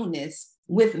mental illness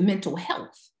with mental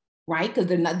health, right? Because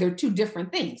they're two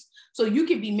different things. So you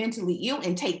can be mentally ill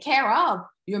and take care of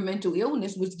your mental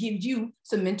illness, which gives you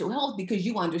some mental health because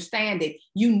you understand it.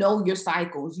 You know your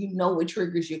cycles, you know what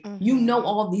triggers you, you know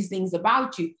all these things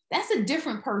about you. That's a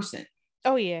different person.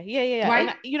 Oh yeah, yeah, yeah. Right?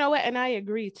 And you know what? And I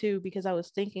agree too, because I was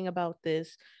thinking about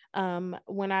this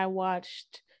when I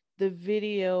watched the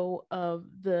video of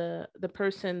the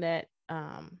person that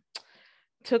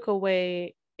took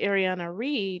away Ariana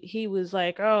Reed. He was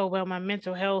like, "Oh well, my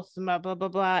mental health, blah blah blah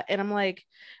blah," and I'm like,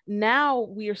 now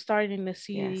we are starting to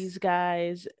see these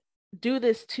guys do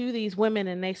this to these women,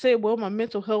 and they say, "Well, my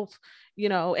mental health."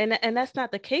 And that's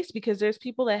not the case, because there's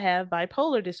people that have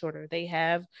bipolar disorder, they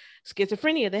have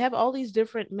schizophrenia, they have all these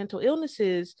different mental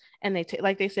illnesses, and they take,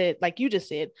 like they said, like you just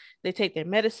said, they take their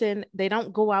medicine. They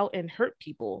don't go out and hurt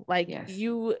people like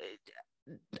you.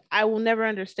 I will never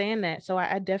understand that. So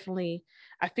I definitely,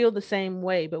 I feel the same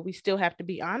way, but we still have to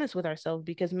be honest with ourselves,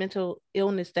 because mental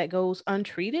illness that goes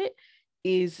untreated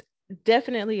is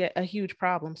definitely a huge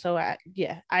problem. So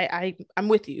I'm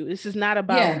with you. This is not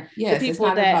about the Yes, it's people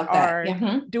not that about that.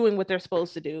 are doing what they're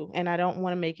supposed to do. And I don't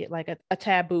want to make it like a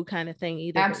taboo kind of thing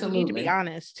either, but we need to be Absolutely.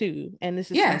 honest too. And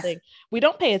this is Yes. something we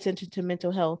don't pay attention to: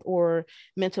 mental health or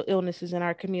mental illnesses in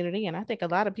our community. And I think a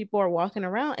lot of people are walking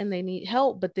around and they need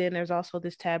help, but then there's also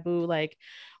this taboo, like,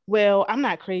 well, I'm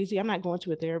not crazy, I'm not going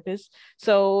to a therapist.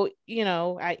 So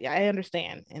I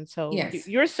understand. And so Yes.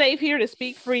 you're safe here to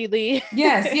speak freely.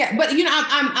 Yes, yeah, but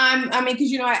I mean,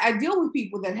 because I deal with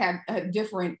people that have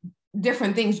different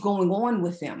things going on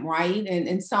with them, right?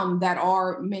 And some that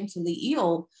are mentally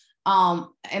ill. And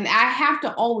I have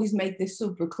to always make this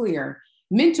super clear: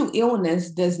 mental illness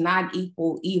does not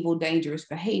equal evil, dangerous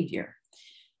behavior.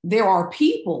 There are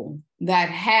people that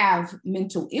have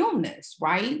mental illness,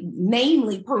 right?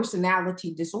 Namely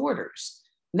personality disorders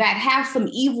that have some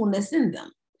evilness in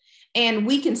them. And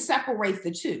we can separate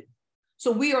the two.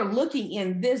 So we are looking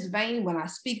in this vein when I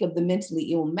speak of the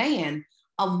mentally ill man,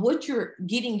 of what you're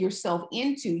getting yourself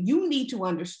into. You need to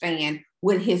understand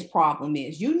what his problem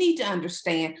is. You need to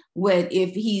understand what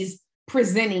if he's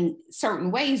presenting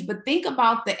certain ways, but think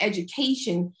about the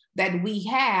education that we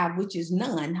have, which is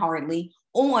none hardly,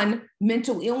 on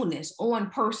mental illness, on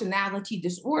personality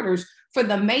disorders. For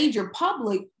the major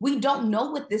public, we don't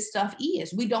know what this stuff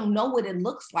is. We don't know what it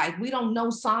looks like. We don't know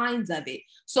signs of it.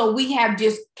 So we have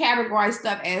just categorized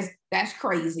stuff as that's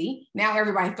crazy. Now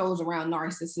everybody throws around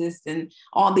narcissist and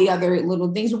all the other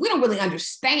little things, but we don't really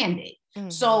understand it.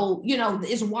 So,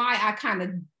 it's why I kind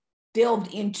of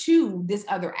delved into this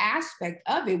other aspect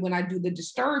of it when I do the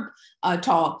Disturbed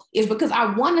talk, is because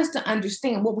I want us to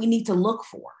understand what we need to look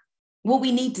for, what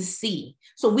we need to see,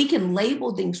 so we can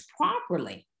label things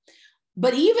properly.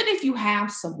 But even if you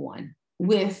have someone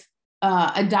with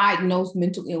a diagnosed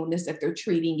mental illness, that they're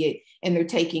treating it and they're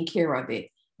taking care of it,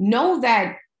 know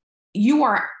that you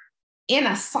are in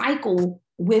a cycle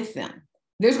with them.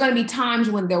 There's going to be times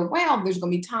when they're well. There's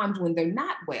going to be times when they're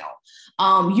not well.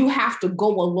 You have to go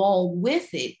along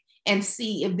with it and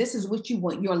see if this is what you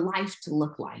want your life to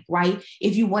look like, right?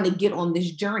 If you want to get on this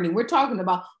journey, we're talking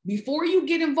about before you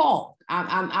get involved.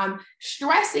 I'm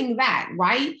stressing that,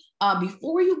 right?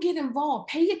 Before you get involved,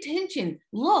 pay attention,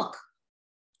 look,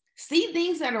 see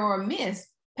things that are amiss.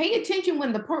 Pay attention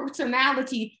when the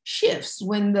personality shifts,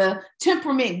 when the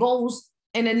temperament goes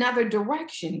in another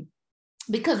direction.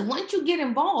 Because once you get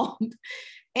involved,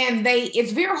 and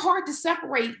it's very hard to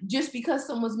separate just because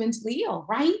someone's mentally ill,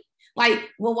 right? Like,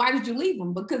 well, why did you leave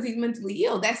him? Because he's mentally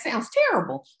ill. That sounds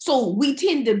terrible. So we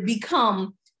tend to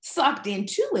become sucked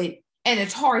into it, and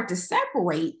it's hard to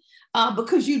separate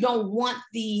because you don't want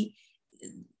the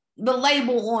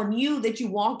label on you that you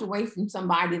walked away from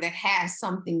somebody that has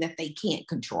something that they can't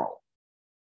control.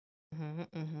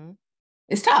 Mm-hmm, mm-hmm.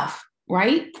 It's tough,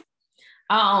 right?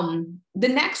 The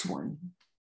next one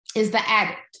is the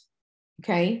addict.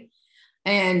 Okay.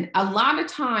 And a lot of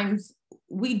times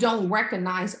we don't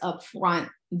recognize up front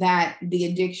that the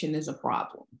addiction is a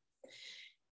problem.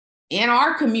 In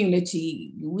our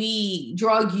community,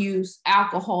 drug use,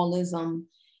 alcoholism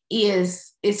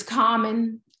is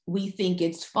common. We think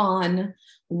it's fun.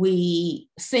 We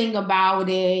sing about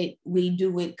it. We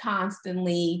do it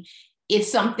constantly.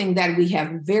 It's something that we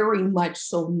have very much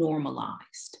so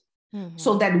normalized,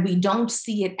 so that we don't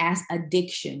see it as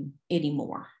addiction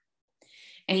anymore.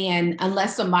 And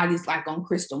unless somebody's like on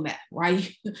crystal meth,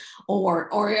 right?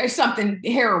 or something,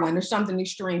 heroin or something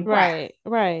extreme. Right,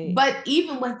 right. But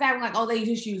even with that, like, oh, they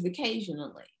just use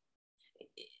occasionally.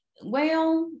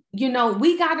 Well,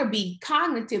 we got to be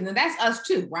cognitive, and that's us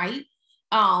too, right?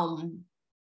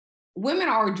 Women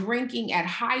are drinking at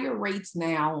higher rates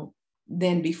now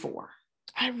than before.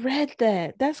 I read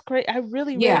that. That's great. I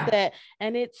really read that.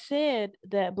 And it said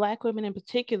that Black women in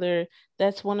particular,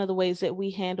 that's one of the ways that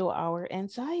we handle our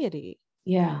anxiety.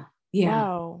 Yeah. Yeah.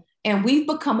 Wow. And we've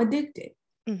become addicted.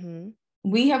 Mm-hmm.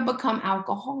 We have become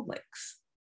alcoholics.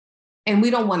 And we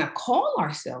don't want to call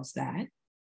ourselves that.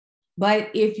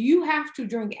 But if you have to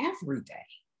drink every day,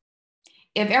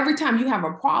 if every time you have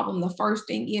a problem, the first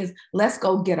thing is, let's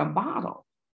go get a bottle.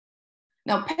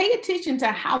 Now, pay attention to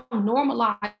how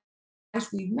normalized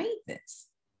we've made this.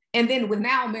 And then with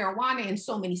now marijuana in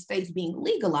so many states being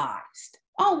legalized,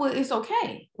 oh, well, it's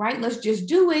okay, right? Let's just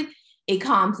do it. It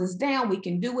calms us down. We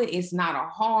can do it. It's not a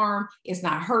harm. It's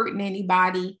not hurting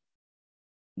anybody.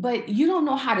 But you don't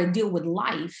know how to deal with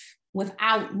life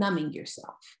without numbing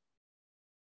yourself.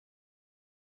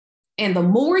 And the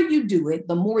more you do it,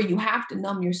 the more you have to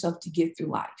numb yourself to get through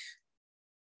life.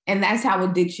 And that's how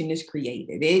addiction is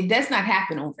created. It does not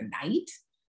happen overnight.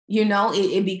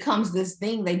 It becomes this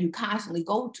thing that you constantly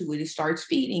go to. It starts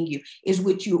feeding you. It's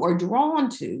what you are drawn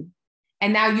to.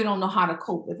 And now you don't know how to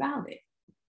cope without it.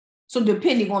 So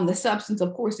depending on the substance,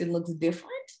 of course, it looks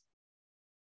different.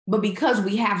 But because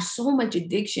we have so much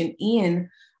addiction in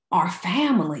our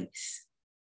families,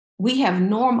 we have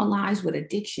normalized what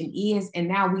addiction is. And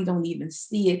now we don't even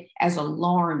see it as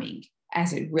alarming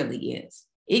as it really is.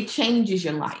 It changes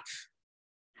your life.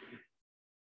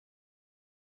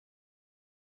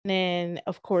 And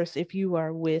of course, if you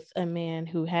are with a man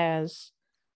who has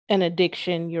an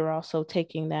addiction, you're also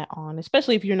taking that on,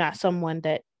 especially if you're not someone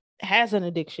that has an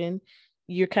addiction.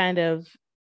 You're kind of,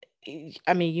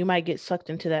 you might get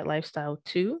sucked into that lifestyle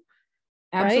too.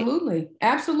 Absolutely. Right?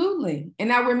 Absolutely.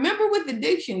 And I remember with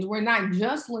addictions, we're not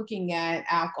just looking at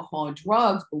alcohol,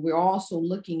 drugs, but we're also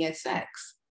looking at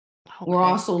sex. Okay. We're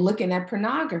also looking at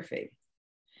pornography.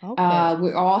 Okay.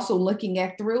 We're also looking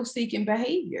at thrill-seeking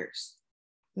behaviors.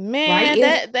 Man,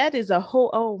 right? that is a whole,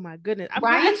 oh my goodness. I'm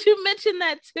glad you mentioned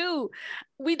that too.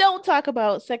 We don't talk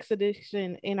about sex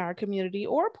addiction in our community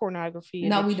or pornography addiction.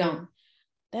 No, we don't.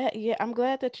 I'm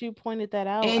glad that you pointed that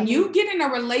out. And you get in a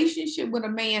relationship with a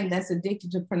man that's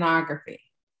addicted to pornography.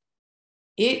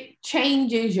 It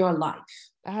changes your life.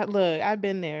 Look, I've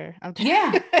been there.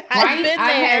 Yeah,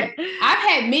 right. I've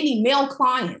had many male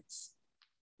clients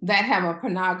that have a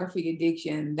pornography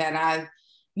addiction that I've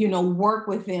work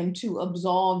with them to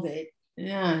absolve it.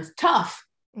 Yeah, it's tough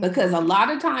because a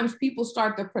lot of times people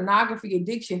start the pornography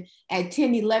addiction at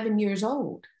 10, 11 years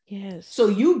old. Yes. So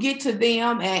you get to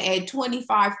them at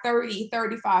 25, 30,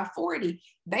 35, 40.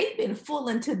 They've been full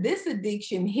into this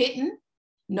addiction hitting.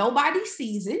 Nobody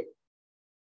sees it,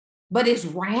 but it's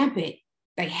rampant.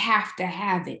 They have to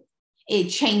have it. It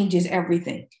changes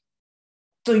everything.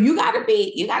 So you got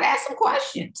to ask some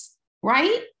questions,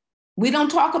 right? We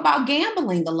don't talk about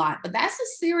gambling a lot, but that's a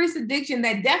serious addiction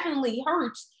that definitely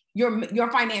hurts your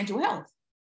financial health.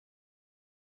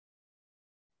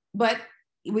 But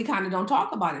we kind of don't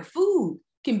talk about it. Food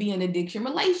can be an addiction.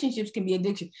 Relationships can be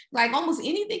addiction. Like almost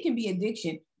anything can be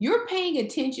addiction. You're paying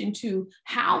attention to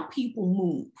how people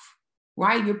move,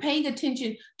 right? You're paying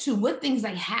attention to what things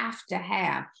they have to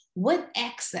have, what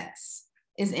excess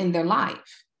is in their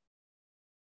life.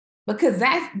 Because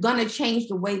that's going to change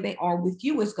the way they are with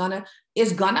you. It's gonna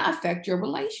affect your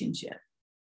relationship.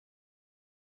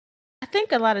 I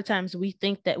think a lot of times we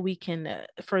think that we can,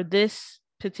 for this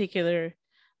particular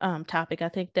topic, I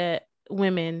think that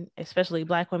women, especially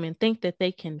Black women, think that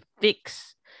they can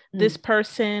fix this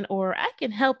person, or I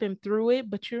can help him through it,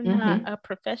 but you're not a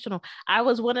professional. I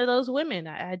was one of those women.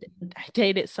 I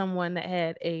dated someone that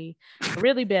had a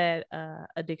really bad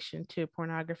addiction to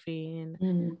pornography,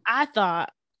 and I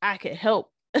thought I could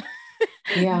help.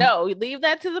 Yeah. No, leave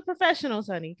that to the professionals,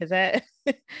 honey, because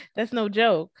that's no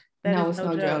joke. That No, is it's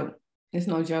no no joke. joke. It's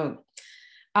no joke.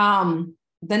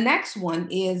 The next one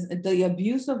is the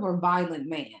abusive or violent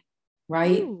man,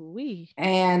 right? Ooh, wee.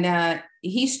 And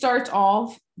he starts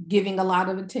off giving a lot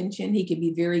of attention. He can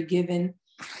be very given.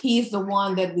 He's the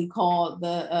one that we call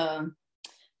the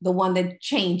one that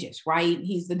changes, right?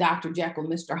 He's the Dr. Jekyll,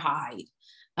 Mr. Hyde.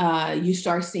 You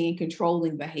start seeing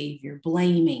controlling behavior,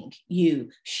 blaming you,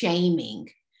 shaming,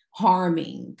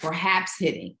 harming, perhaps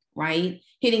hitting, right?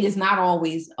 Hitting is not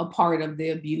always a part of the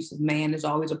abusive man, it's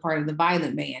always a part of the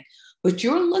violent man. But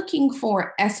you're looking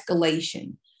for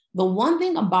escalation. The one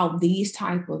thing about these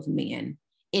type of men,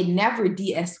 it never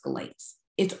de-escalates.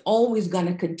 It's always going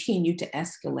to continue to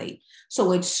escalate.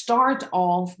 So it starts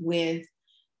off with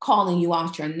calling you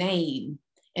out your name,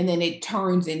 and then it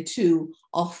turns into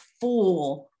a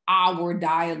full hour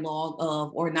dialogue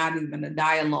of, or not even a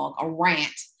dialogue, a rant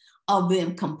of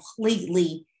them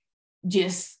completely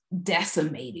just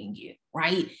decimating you,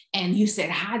 right? And you said,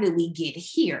 how did we get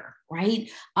here, right?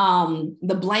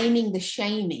 The blaming, the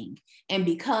shaming. And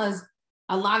because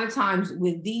a lot of times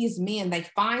with these men, they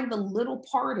find the little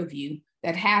part of you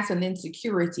that has an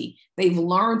insecurity. They've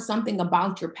learned something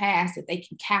about your past that they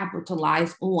can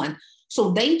capitalize on.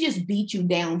 So they just beat you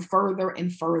down further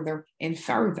and further and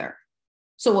further.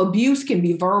 So abuse can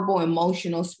be verbal,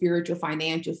 emotional, spiritual,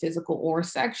 financial, physical, or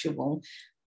sexual.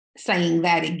 Saying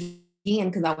that again,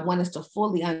 because I want us to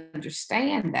fully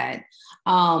understand that.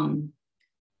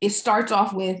 It starts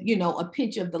off with, a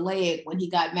pinch of the leg when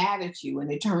he got mad at you,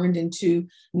 and it turned into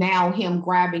now him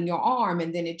grabbing your arm,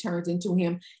 and then it turns into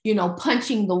him,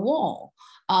 punching the wall.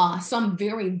 Some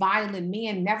very violent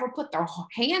men never put their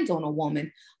hands on a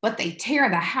woman, but they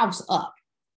tear the house up.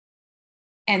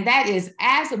 And that is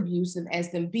as abusive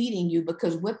as them beating you,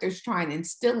 because what they're trying to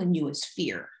instill in you is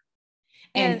fear.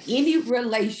 And any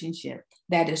relationship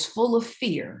that is full of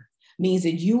fear means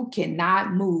that you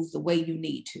cannot move the way you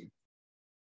need to.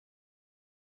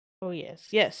 Oh, yes,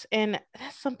 yes. And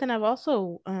that's something I've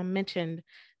also mentioned,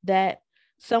 that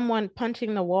someone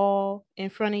punching the wall in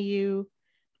front of you,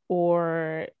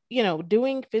 or,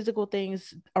 doing physical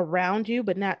things around you,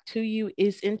 but not to you,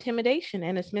 is intimidation,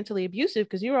 and it's mentally abusive,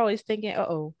 because you're always thinking,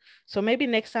 oh, so maybe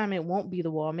next time it won't be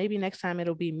the wall. Maybe next time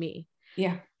it'll be me.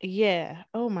 Yeah. Yeah.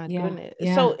 Oh my goodness.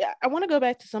 Yeah. So I want to go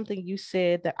back to something you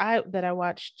said that I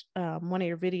watched one of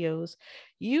your videos.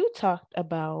 You talked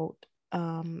about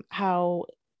how,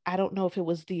 I don't know if it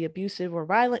was the abusive or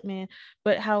violent man,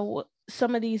 but how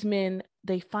some of these men,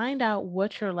 they find out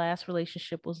what your last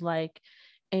relationship was like,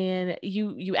 and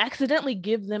you accidentally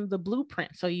give them the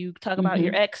blueprint. So you talk about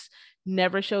your ex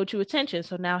never showed you attention,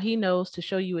 so now he knows to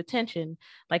show you attention.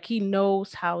 Like, he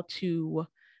knows how to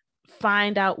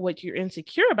find out what you're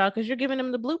insecure about, because you're giving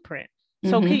them the blueprint.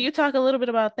 So can you talk a little bit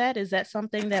about that? Is that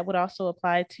something that would also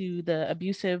apply to the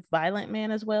abusive, violent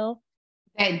man as well?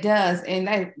 That does. And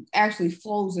that actually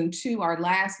flows into our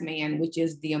last man, which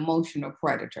is the emotional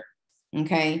predator.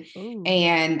 Okay. Ooh.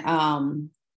 And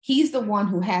he's the one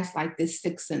who has like this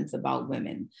sixth sense about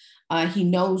women. He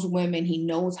knows women. He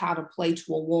knows how to play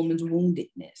to a woman's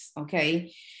woundedness.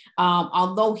 Okay.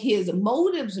 Although his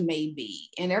motives may be,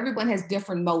 and everyone has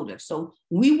different motives. So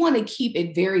we want to keep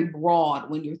it very broad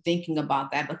when you're thinking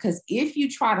about that, because if you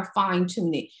try to fine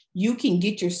tune it, you can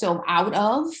get yourself out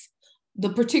of the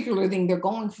particular thing they're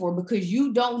going for, because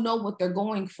you don't know what they're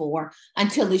going for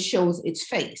until it shows its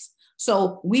face.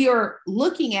 So we are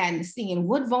looking at and seeing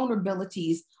what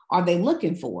vulnerabilities are they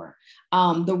looking for.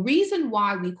 The reason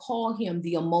why we call him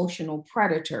the emotional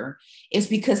predator is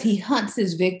because he hunts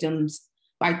his victims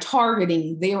by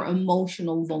targeting their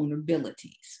emotional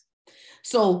vulnerabilities.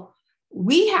 So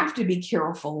we have to be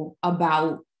careful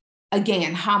about,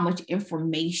 again, how much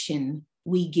information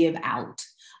we give out.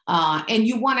 And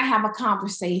you want to have a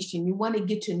conversation, you want to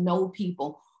get to know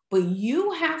people, but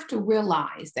you have to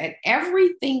realize that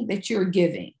everything that you're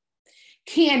giving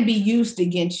can be used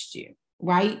against you,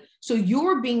 right? So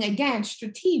you're being, again,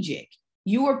 strategic.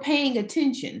 You are paying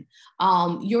attention.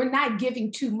 You're not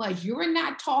giving too much. You're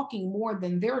not talking more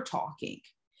than they're talking.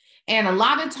 And a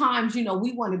lot of times,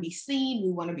 we want to be seen,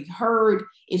 we want to be heard.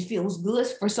 It feels good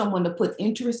for someone to put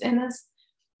interest in us.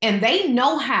 And they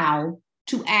know how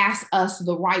to ask us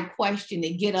the right question to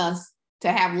get us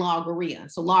to have logorrhea.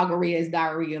 So logorrhea is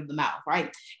diarrhea of the mouth,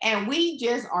 right? And we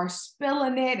just are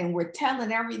spilling it, and we're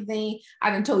telling everything.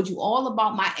 I done told you all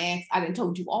about my ex. I done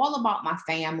told you all about my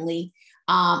family.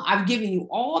 I've given you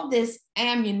all this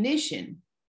ammunition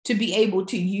to be able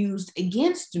to use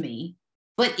against me,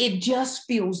 but it just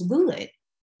feels good.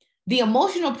 The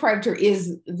emotional predator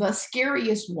is the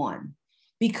scariest one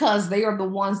because they are the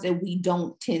ones that we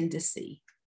don't tend to see.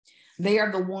 They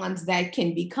are the ones that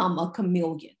can become a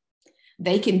chameleon.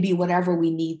 They can be whatever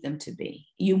we need them to be.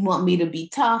 You want me to be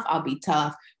tough, I'll be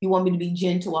tough. You want me to be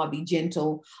gentle, I'll be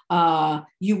gentle.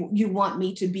 You want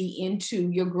me to be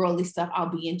into your girly stuff, I'll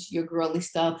be into your girly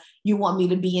stuff. You want me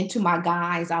to be into my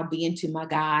guys, I'll be into my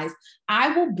guys.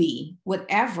 I will be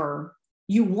whatever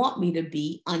you want me to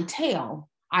be until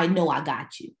I know I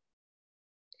got you.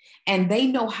 And they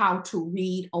know how to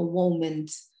read a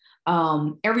woman's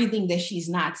everything that she's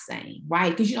not saying,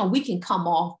 right? Because, we can come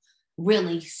off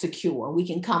really secure. We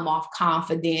can come off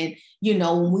confident.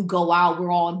 When we go out,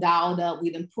 we're all dialed up.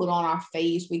 We done put on our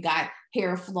face. We got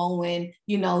hair flowing.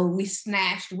 We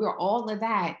snatched. We're all of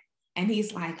that. And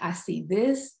he's like, I see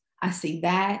this, I see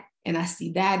that, and I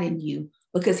see that in you,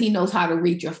 because he knows how to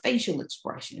read your facial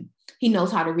expression. He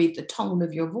knows how to read the tone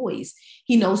of your voice.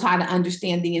 He knows how to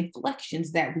understand the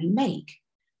inflections that we make,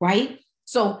 right?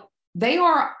 So they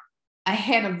are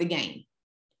ahead of the game.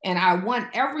 And I want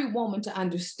every woman to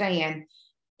understand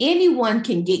anyone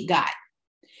can get got.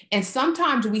 And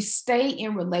sometimes we stay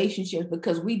in relationships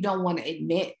because we don't want to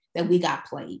admit that we got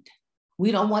played.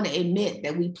 We don't want to admit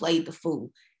that we played the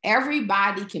fool.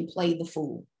 Everybody can play the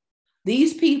fool.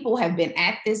 These people have been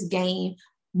at this game,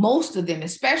 most of them,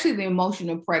 especially the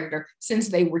emotional predator, since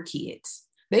they were kids.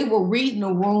 They were reading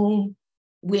a room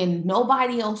when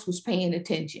nobody else was paying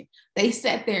attention. They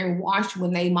sat there and watched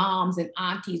when they moms and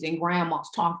aunties and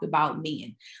grandmas talked about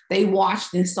men. They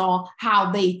watched and saw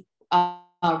how they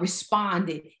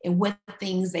responded and what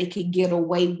things they could get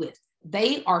away with.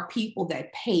 They are people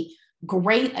that pay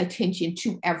great attention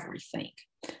to everything.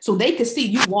 So they could see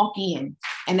you walk in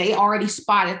and they already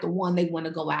spotted the one they want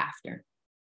to go after.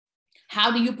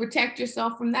 How do you protect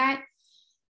yourself from that?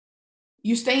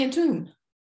 You stay in tune.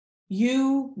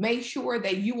 You make sure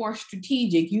that you are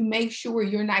strategic. You make sure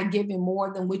you're not giving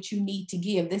more than what you need to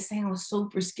give. This sounds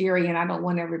super scary, and I don't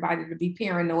want everybody to be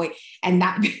paranoid and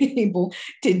not be able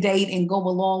to date and go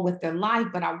along with their life.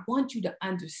 But I want you to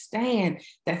understand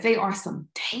that there are some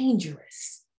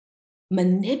dangerous,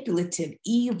 manipulative,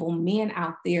 evil men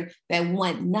out there that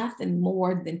want nothing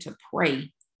more than to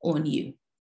prey on you.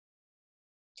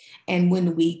 And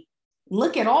when we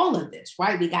look at all of this,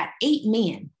 right, we got 8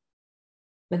 men.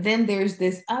 But then there's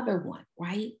this other one,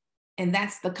 right? And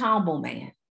that's the combo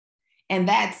man. And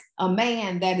that's a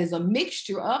man that is a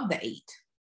mixture of the 8.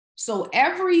 So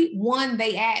every one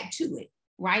they add to it,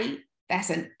 right? That's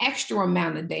an extra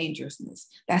amount of dangerousness.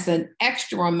 That's an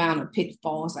extra amount of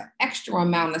pitfalls, an extra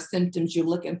amount of symptoms you're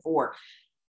looking for.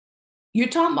 You're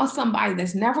talking about somebody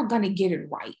that's never going to get it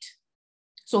right.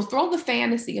 So throw the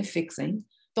fantasy of fixing,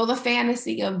 throw the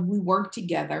fantasy of we work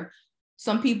together.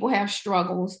 Some people have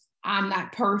struggles. I'm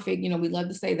not perfect. We love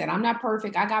to say that. I'm not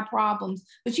perfect. I got problems,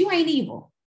 but you ain't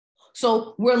evil.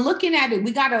 So we're looking at it.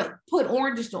 We got to put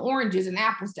oranges to oranges and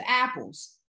apples to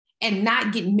apples and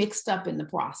not get mixed up in the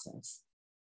process.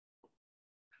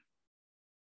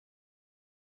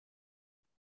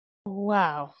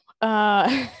 Wow.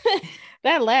 That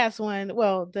last one,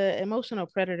 well, the emotional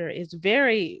predator is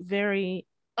very, very,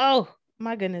 oh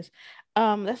my goodness.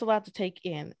 That's a lot to take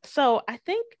in. So I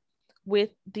think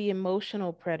with the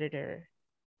emotional predator,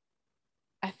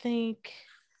 I think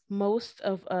most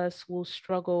of us will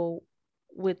struggle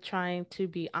with trying to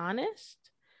be honest,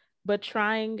 but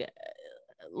trying,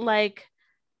 like,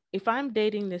 if I'm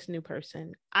dating this new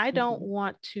person, I don't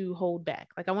want to hold back.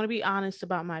 Like, I want to be honest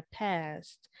about my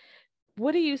past.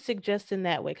 What do you suggest in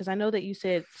that way? Because I know that you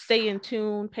said stay in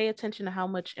tune, pay attention to how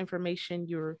much information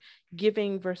you're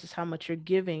giving versus how much you're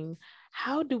giving.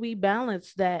 How do we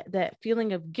balance that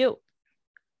feeling of guilt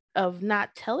of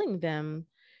not telling them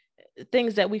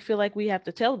things that we feel like we have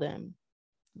to tell them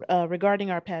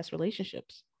regarding our past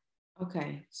relationships?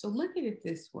 Okay, so look at it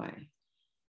this way.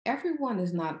 Everyone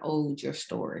is not owed your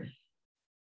story.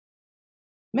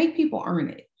 Make people earn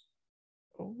it.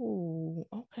 Oh,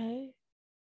 okay.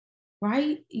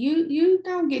 Right? You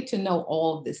don't get to know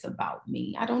all of this about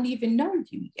me. I don't even know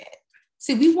you yet.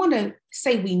 See, we want to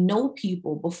say we know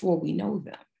people before we know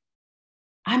them.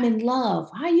 I'm in love.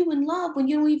 How are you in love when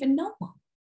you don't even know them?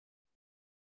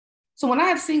 So when I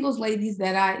have singles ladies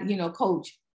that I,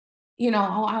 coach,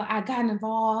 I got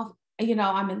involved,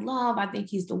 I'm in love. I think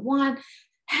he's the one.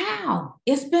 How?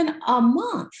 It's been a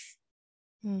month.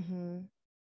 Mm-hmm.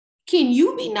 Can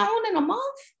you be known in a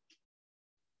month?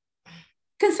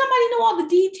 Can somebody know all the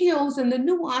details and the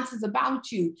nuances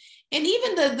about you? And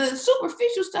even the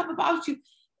superficial stuff about you?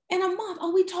 in a month.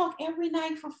 Oh, we talk every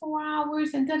night for 4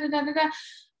 hours and da da da da da.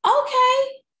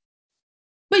 Okay.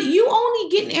 But you only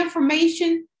getting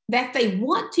information that they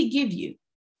want to give you.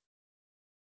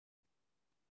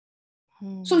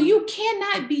 So you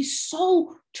cannot be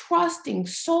so trusting,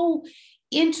 so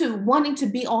into wanting to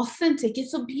be authentic.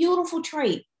 It's a beautiful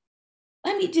trait.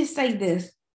 Let me just say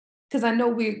this, because I know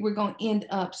we're going to end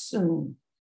up soon.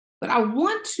 But I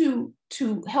want to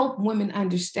help women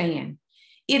understand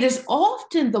it is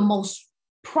often the most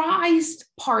prized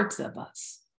parts of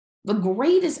us, the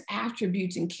greatest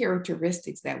attributes and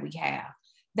characteristics that we have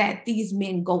that these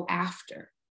men go after.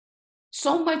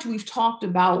 So much we've talked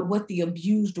about what the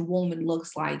abused woman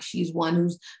looks like. She's one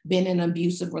who's been in an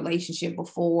abusive relationship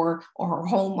before, or her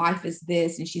home life is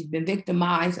this, and she's been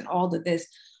victimized and all of this.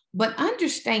 But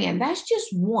understand that's just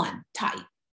one type.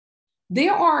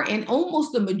 There are, in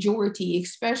almost the majority,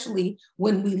 especially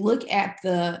when we look at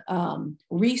the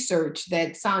research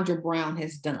that Sandra Brown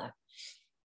has done,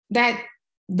 that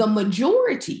the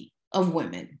majority of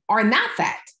women are not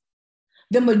that.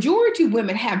 The majority of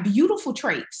women have beautiful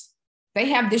traits. They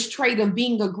have this trait of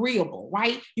being agreeable,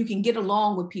 right? You can get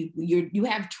along with people. You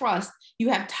have trust. You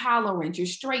have tolerance. You're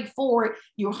straightforward.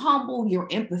 You're humble. You're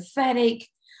empathetic.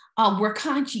 We're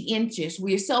conscientious.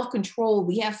 We're self-controlled.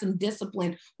 We have some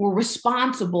discipline. We're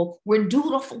responsible. We're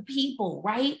dutiful people,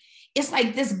 right? It's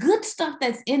like this good stuff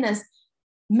that's in us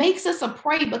makes us a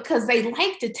prey because they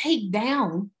like to take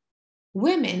down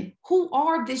women who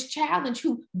are this challenge,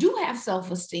 who do have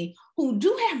self-esteem, who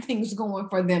do have things going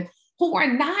for them, who are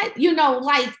not,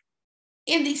 like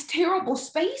in these terrible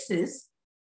spaces,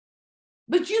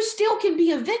 but you still can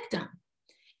be a victim.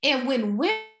 And when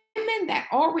women that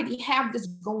already have this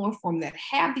going for them, that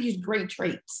have these great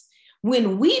traits,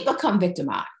 when we become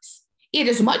victimized, it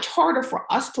is much harder for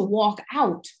us to walk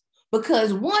out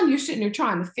because one, you're sitting there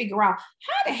trying to figure out,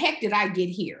 how the heck did I get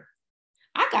here?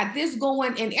 I got this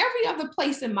going in every other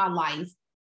place in my life.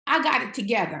 I got it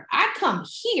together. I come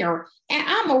here and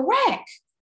I'm a wreck.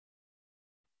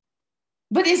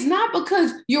 But it's not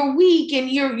because you're weak and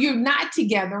you're not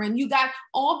together and you got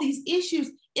all these issues.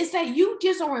 It's that you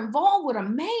just are involved with a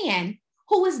man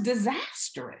who is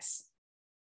disastrous,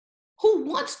 who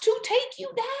wants to take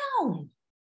you down.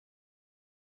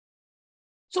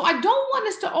 So I don't want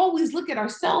us to always look at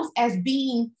ourselves as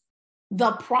being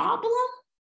the problem.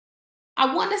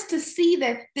 I want us to see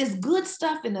that this good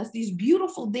stuff in us, these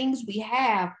beautiful things we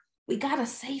have, we got to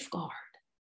safeguard.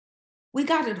 We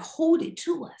got to hold it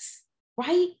to us,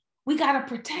 right? We got to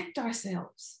protect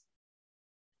ourselves.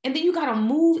 And then you got to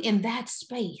move in that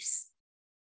space.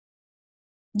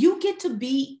 You get to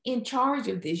be in charge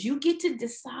of this. You get to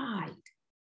decide.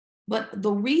 But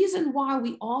the reason why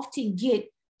we often get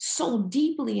so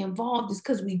deeply involved is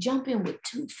because we jump in with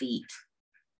 2 feet.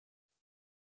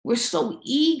 We're so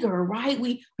eager, right?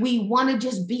 We want to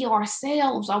just be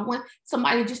ourselves. I want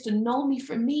somebody just to know me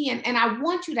for me. And I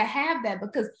want you to have that,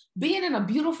 because being in a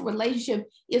beautiful relationship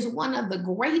is one of the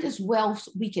greatest wealths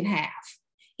we can have.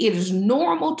 It is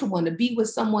normal to want to be with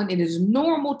someone. It is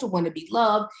normal to want to be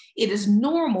loved. It is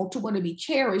normal to want to be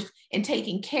cherished and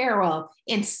taken care of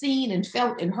and seen and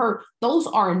felt and heard. Those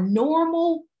are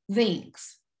normal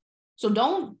things. So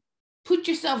don't put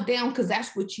yourself down because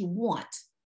that's what you want.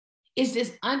 It's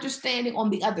this understanding on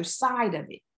the other side of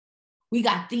it. We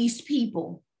got these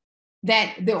people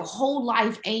that their whole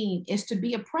life aim is to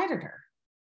be a predator,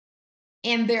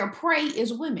 and their prey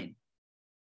is women.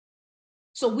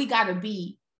 So we got to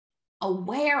be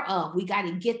aware of, we got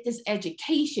to get this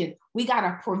education. We got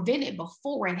to prevent it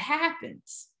before it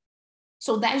happens.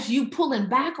 So that's you pulling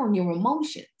back on your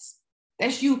emotions.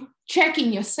 That's you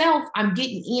checking yourself. I'm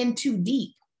getting in too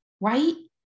deep, right?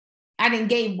 I done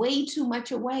gave way too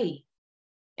much away.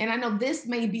 And I know this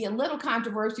may be a little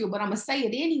controversial, but I'm going to say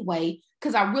it anyway,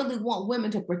 because I really want women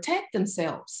to protect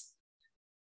themselves.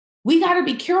 We got to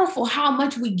be careful how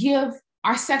much we give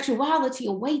our sexuality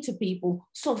away to people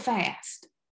so fast.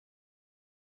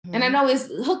 Mm-hmm. And I know it's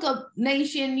hookup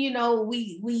nation,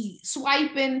 we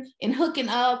swiping and hooking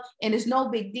up and it's no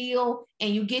big deal.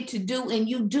 And you get to do,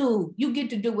 you get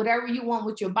to do whatever you want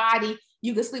with your body.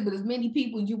 You can sleep with as many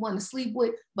people you want to sleep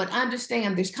with, but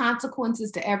understand there's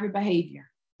consequences to every behavior.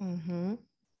 Mm-hmm.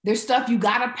 There's stuff you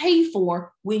got to pay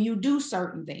for when you do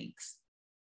certain things.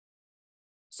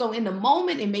 So in the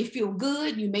moment, it may feel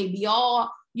good. You may be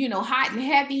all, hot and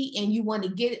heavy and you want to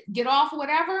get off or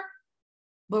whatever,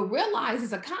 but realize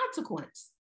it's a consequence.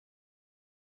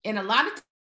 And a lot of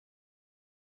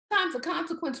times the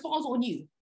consequence falls on you.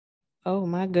 Oh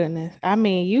my goodness. I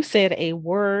mean, you said a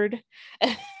word.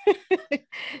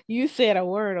 You said a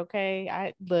word, okay?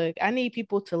 I need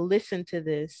people to listen to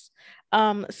this.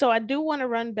 So I do want to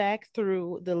run back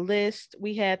through the list.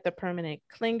 We had the permanent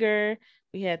clinger,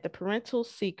 we had the parental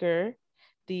seeker,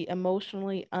 the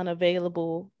emotionally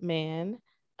unavailable man,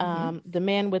 the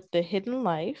man with the hidden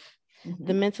life,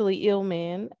 the mentally ill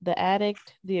man, the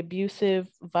addict, the abusive,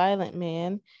 violent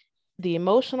man, the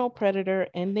emotional predator,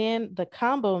 and then the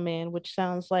combo man, which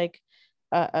sounds like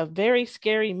a very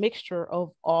scary mixture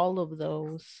of all of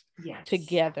those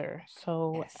together.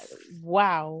 So,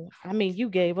 wow. I mean, you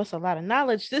gave us a lot of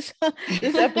knowledge this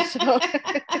this episode.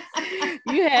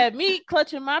 You had me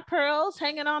clutching my pearls,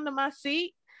 hanging on to my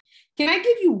seat. Can I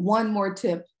give you one more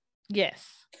tip? Yes.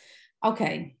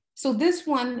 Okay. So this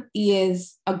one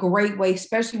is a great way,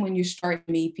 especially when you're starting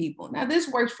to meet people. Now, this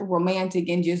works for romantic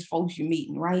and just folks you're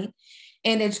meeting, right?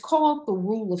 And it's called the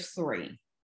rule of three.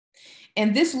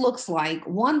 And this looks like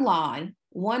one lie,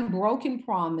 one broken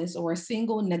promise, or a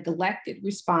single neglected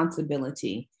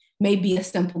responsibility. Maybe a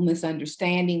simple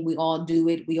misunderstanding. We all do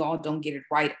it. We all don't get it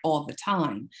right all the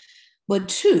time. But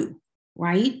two,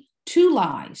 right? Two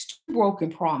lies, two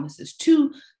broken promises,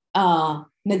 two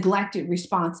neglected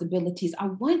responsibilities. I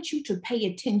want you to pay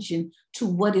attention to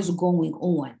what is going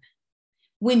on.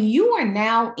 When you are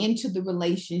now into the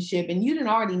relationship and you didn't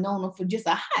already know them for just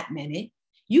a hot minute,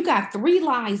 you got three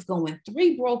lies going,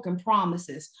 three broken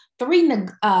promises, three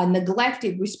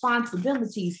neglected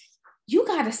responsibilities. You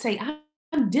got to say,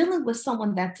 I'm dealing with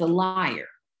someone that's a liar.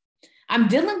 I'm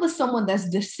dealing with someone that's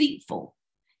deceitful.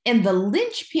 And the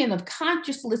linchpin of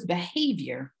conscienceless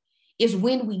behavior is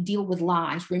when we deal with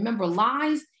lies. Remember,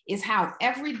 lies is how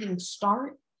everything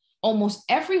starts. Almost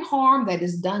every harm that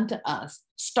is done to us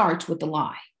starts with a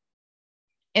lie.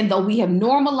 And though we have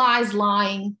normalized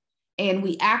lying and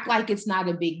we act like it's not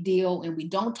a big deal and we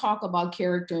don't talk about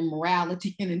character and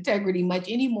morality and integrity much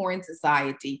anymore in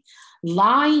society,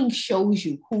 lying shows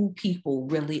you who people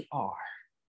really are.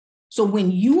 So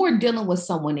when you are dealing with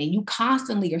someone and you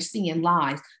constantly are seeing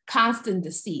lies, constant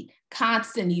deceit,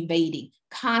 constant evading,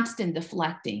 constant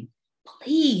deflecting,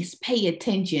 please pay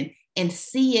attention and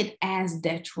see it as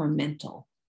detrimental.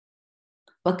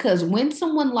 Because when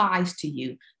someone lies to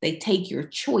you, they take your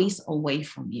choice away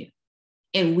from you.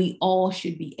 And we all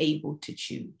should be able to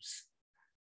choose.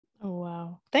 Oh,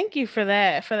 wow. Thank you for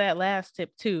that last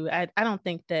tip too. I don't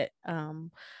think that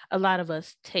a lot of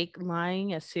us take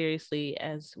lying as seriously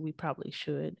as we probably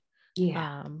should.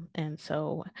 Yeah. And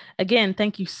so again,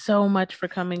 thank you so much for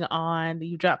coming on.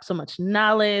 You dropped so much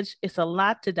knowledge. It's a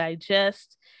lot to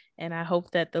digest. And I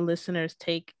hope that the listeners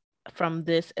take from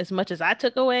this as much as I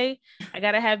took away. I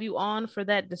gotta have you on for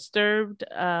that disturbed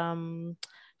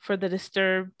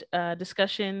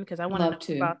discussion because I want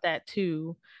to know about that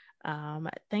too.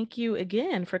 Thank you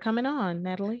again for coming on,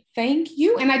 Natalie. Thank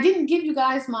you. And I didn't give you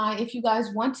guys if you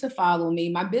guys want to follow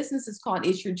me, my business is called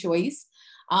It's Your Choice.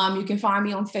 You can find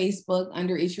me on Facebook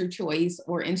under It's Your Choice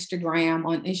or Instagram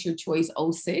on It's Your Choice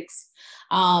 06.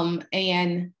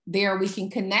 And there we can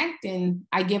connect, and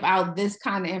I give out this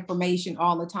kind of information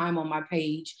all the time on my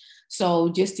page. So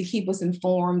just to keep us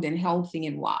informed and healthy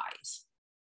and wise.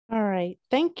 All right.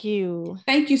 Thank you.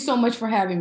 Thank you so much for having me.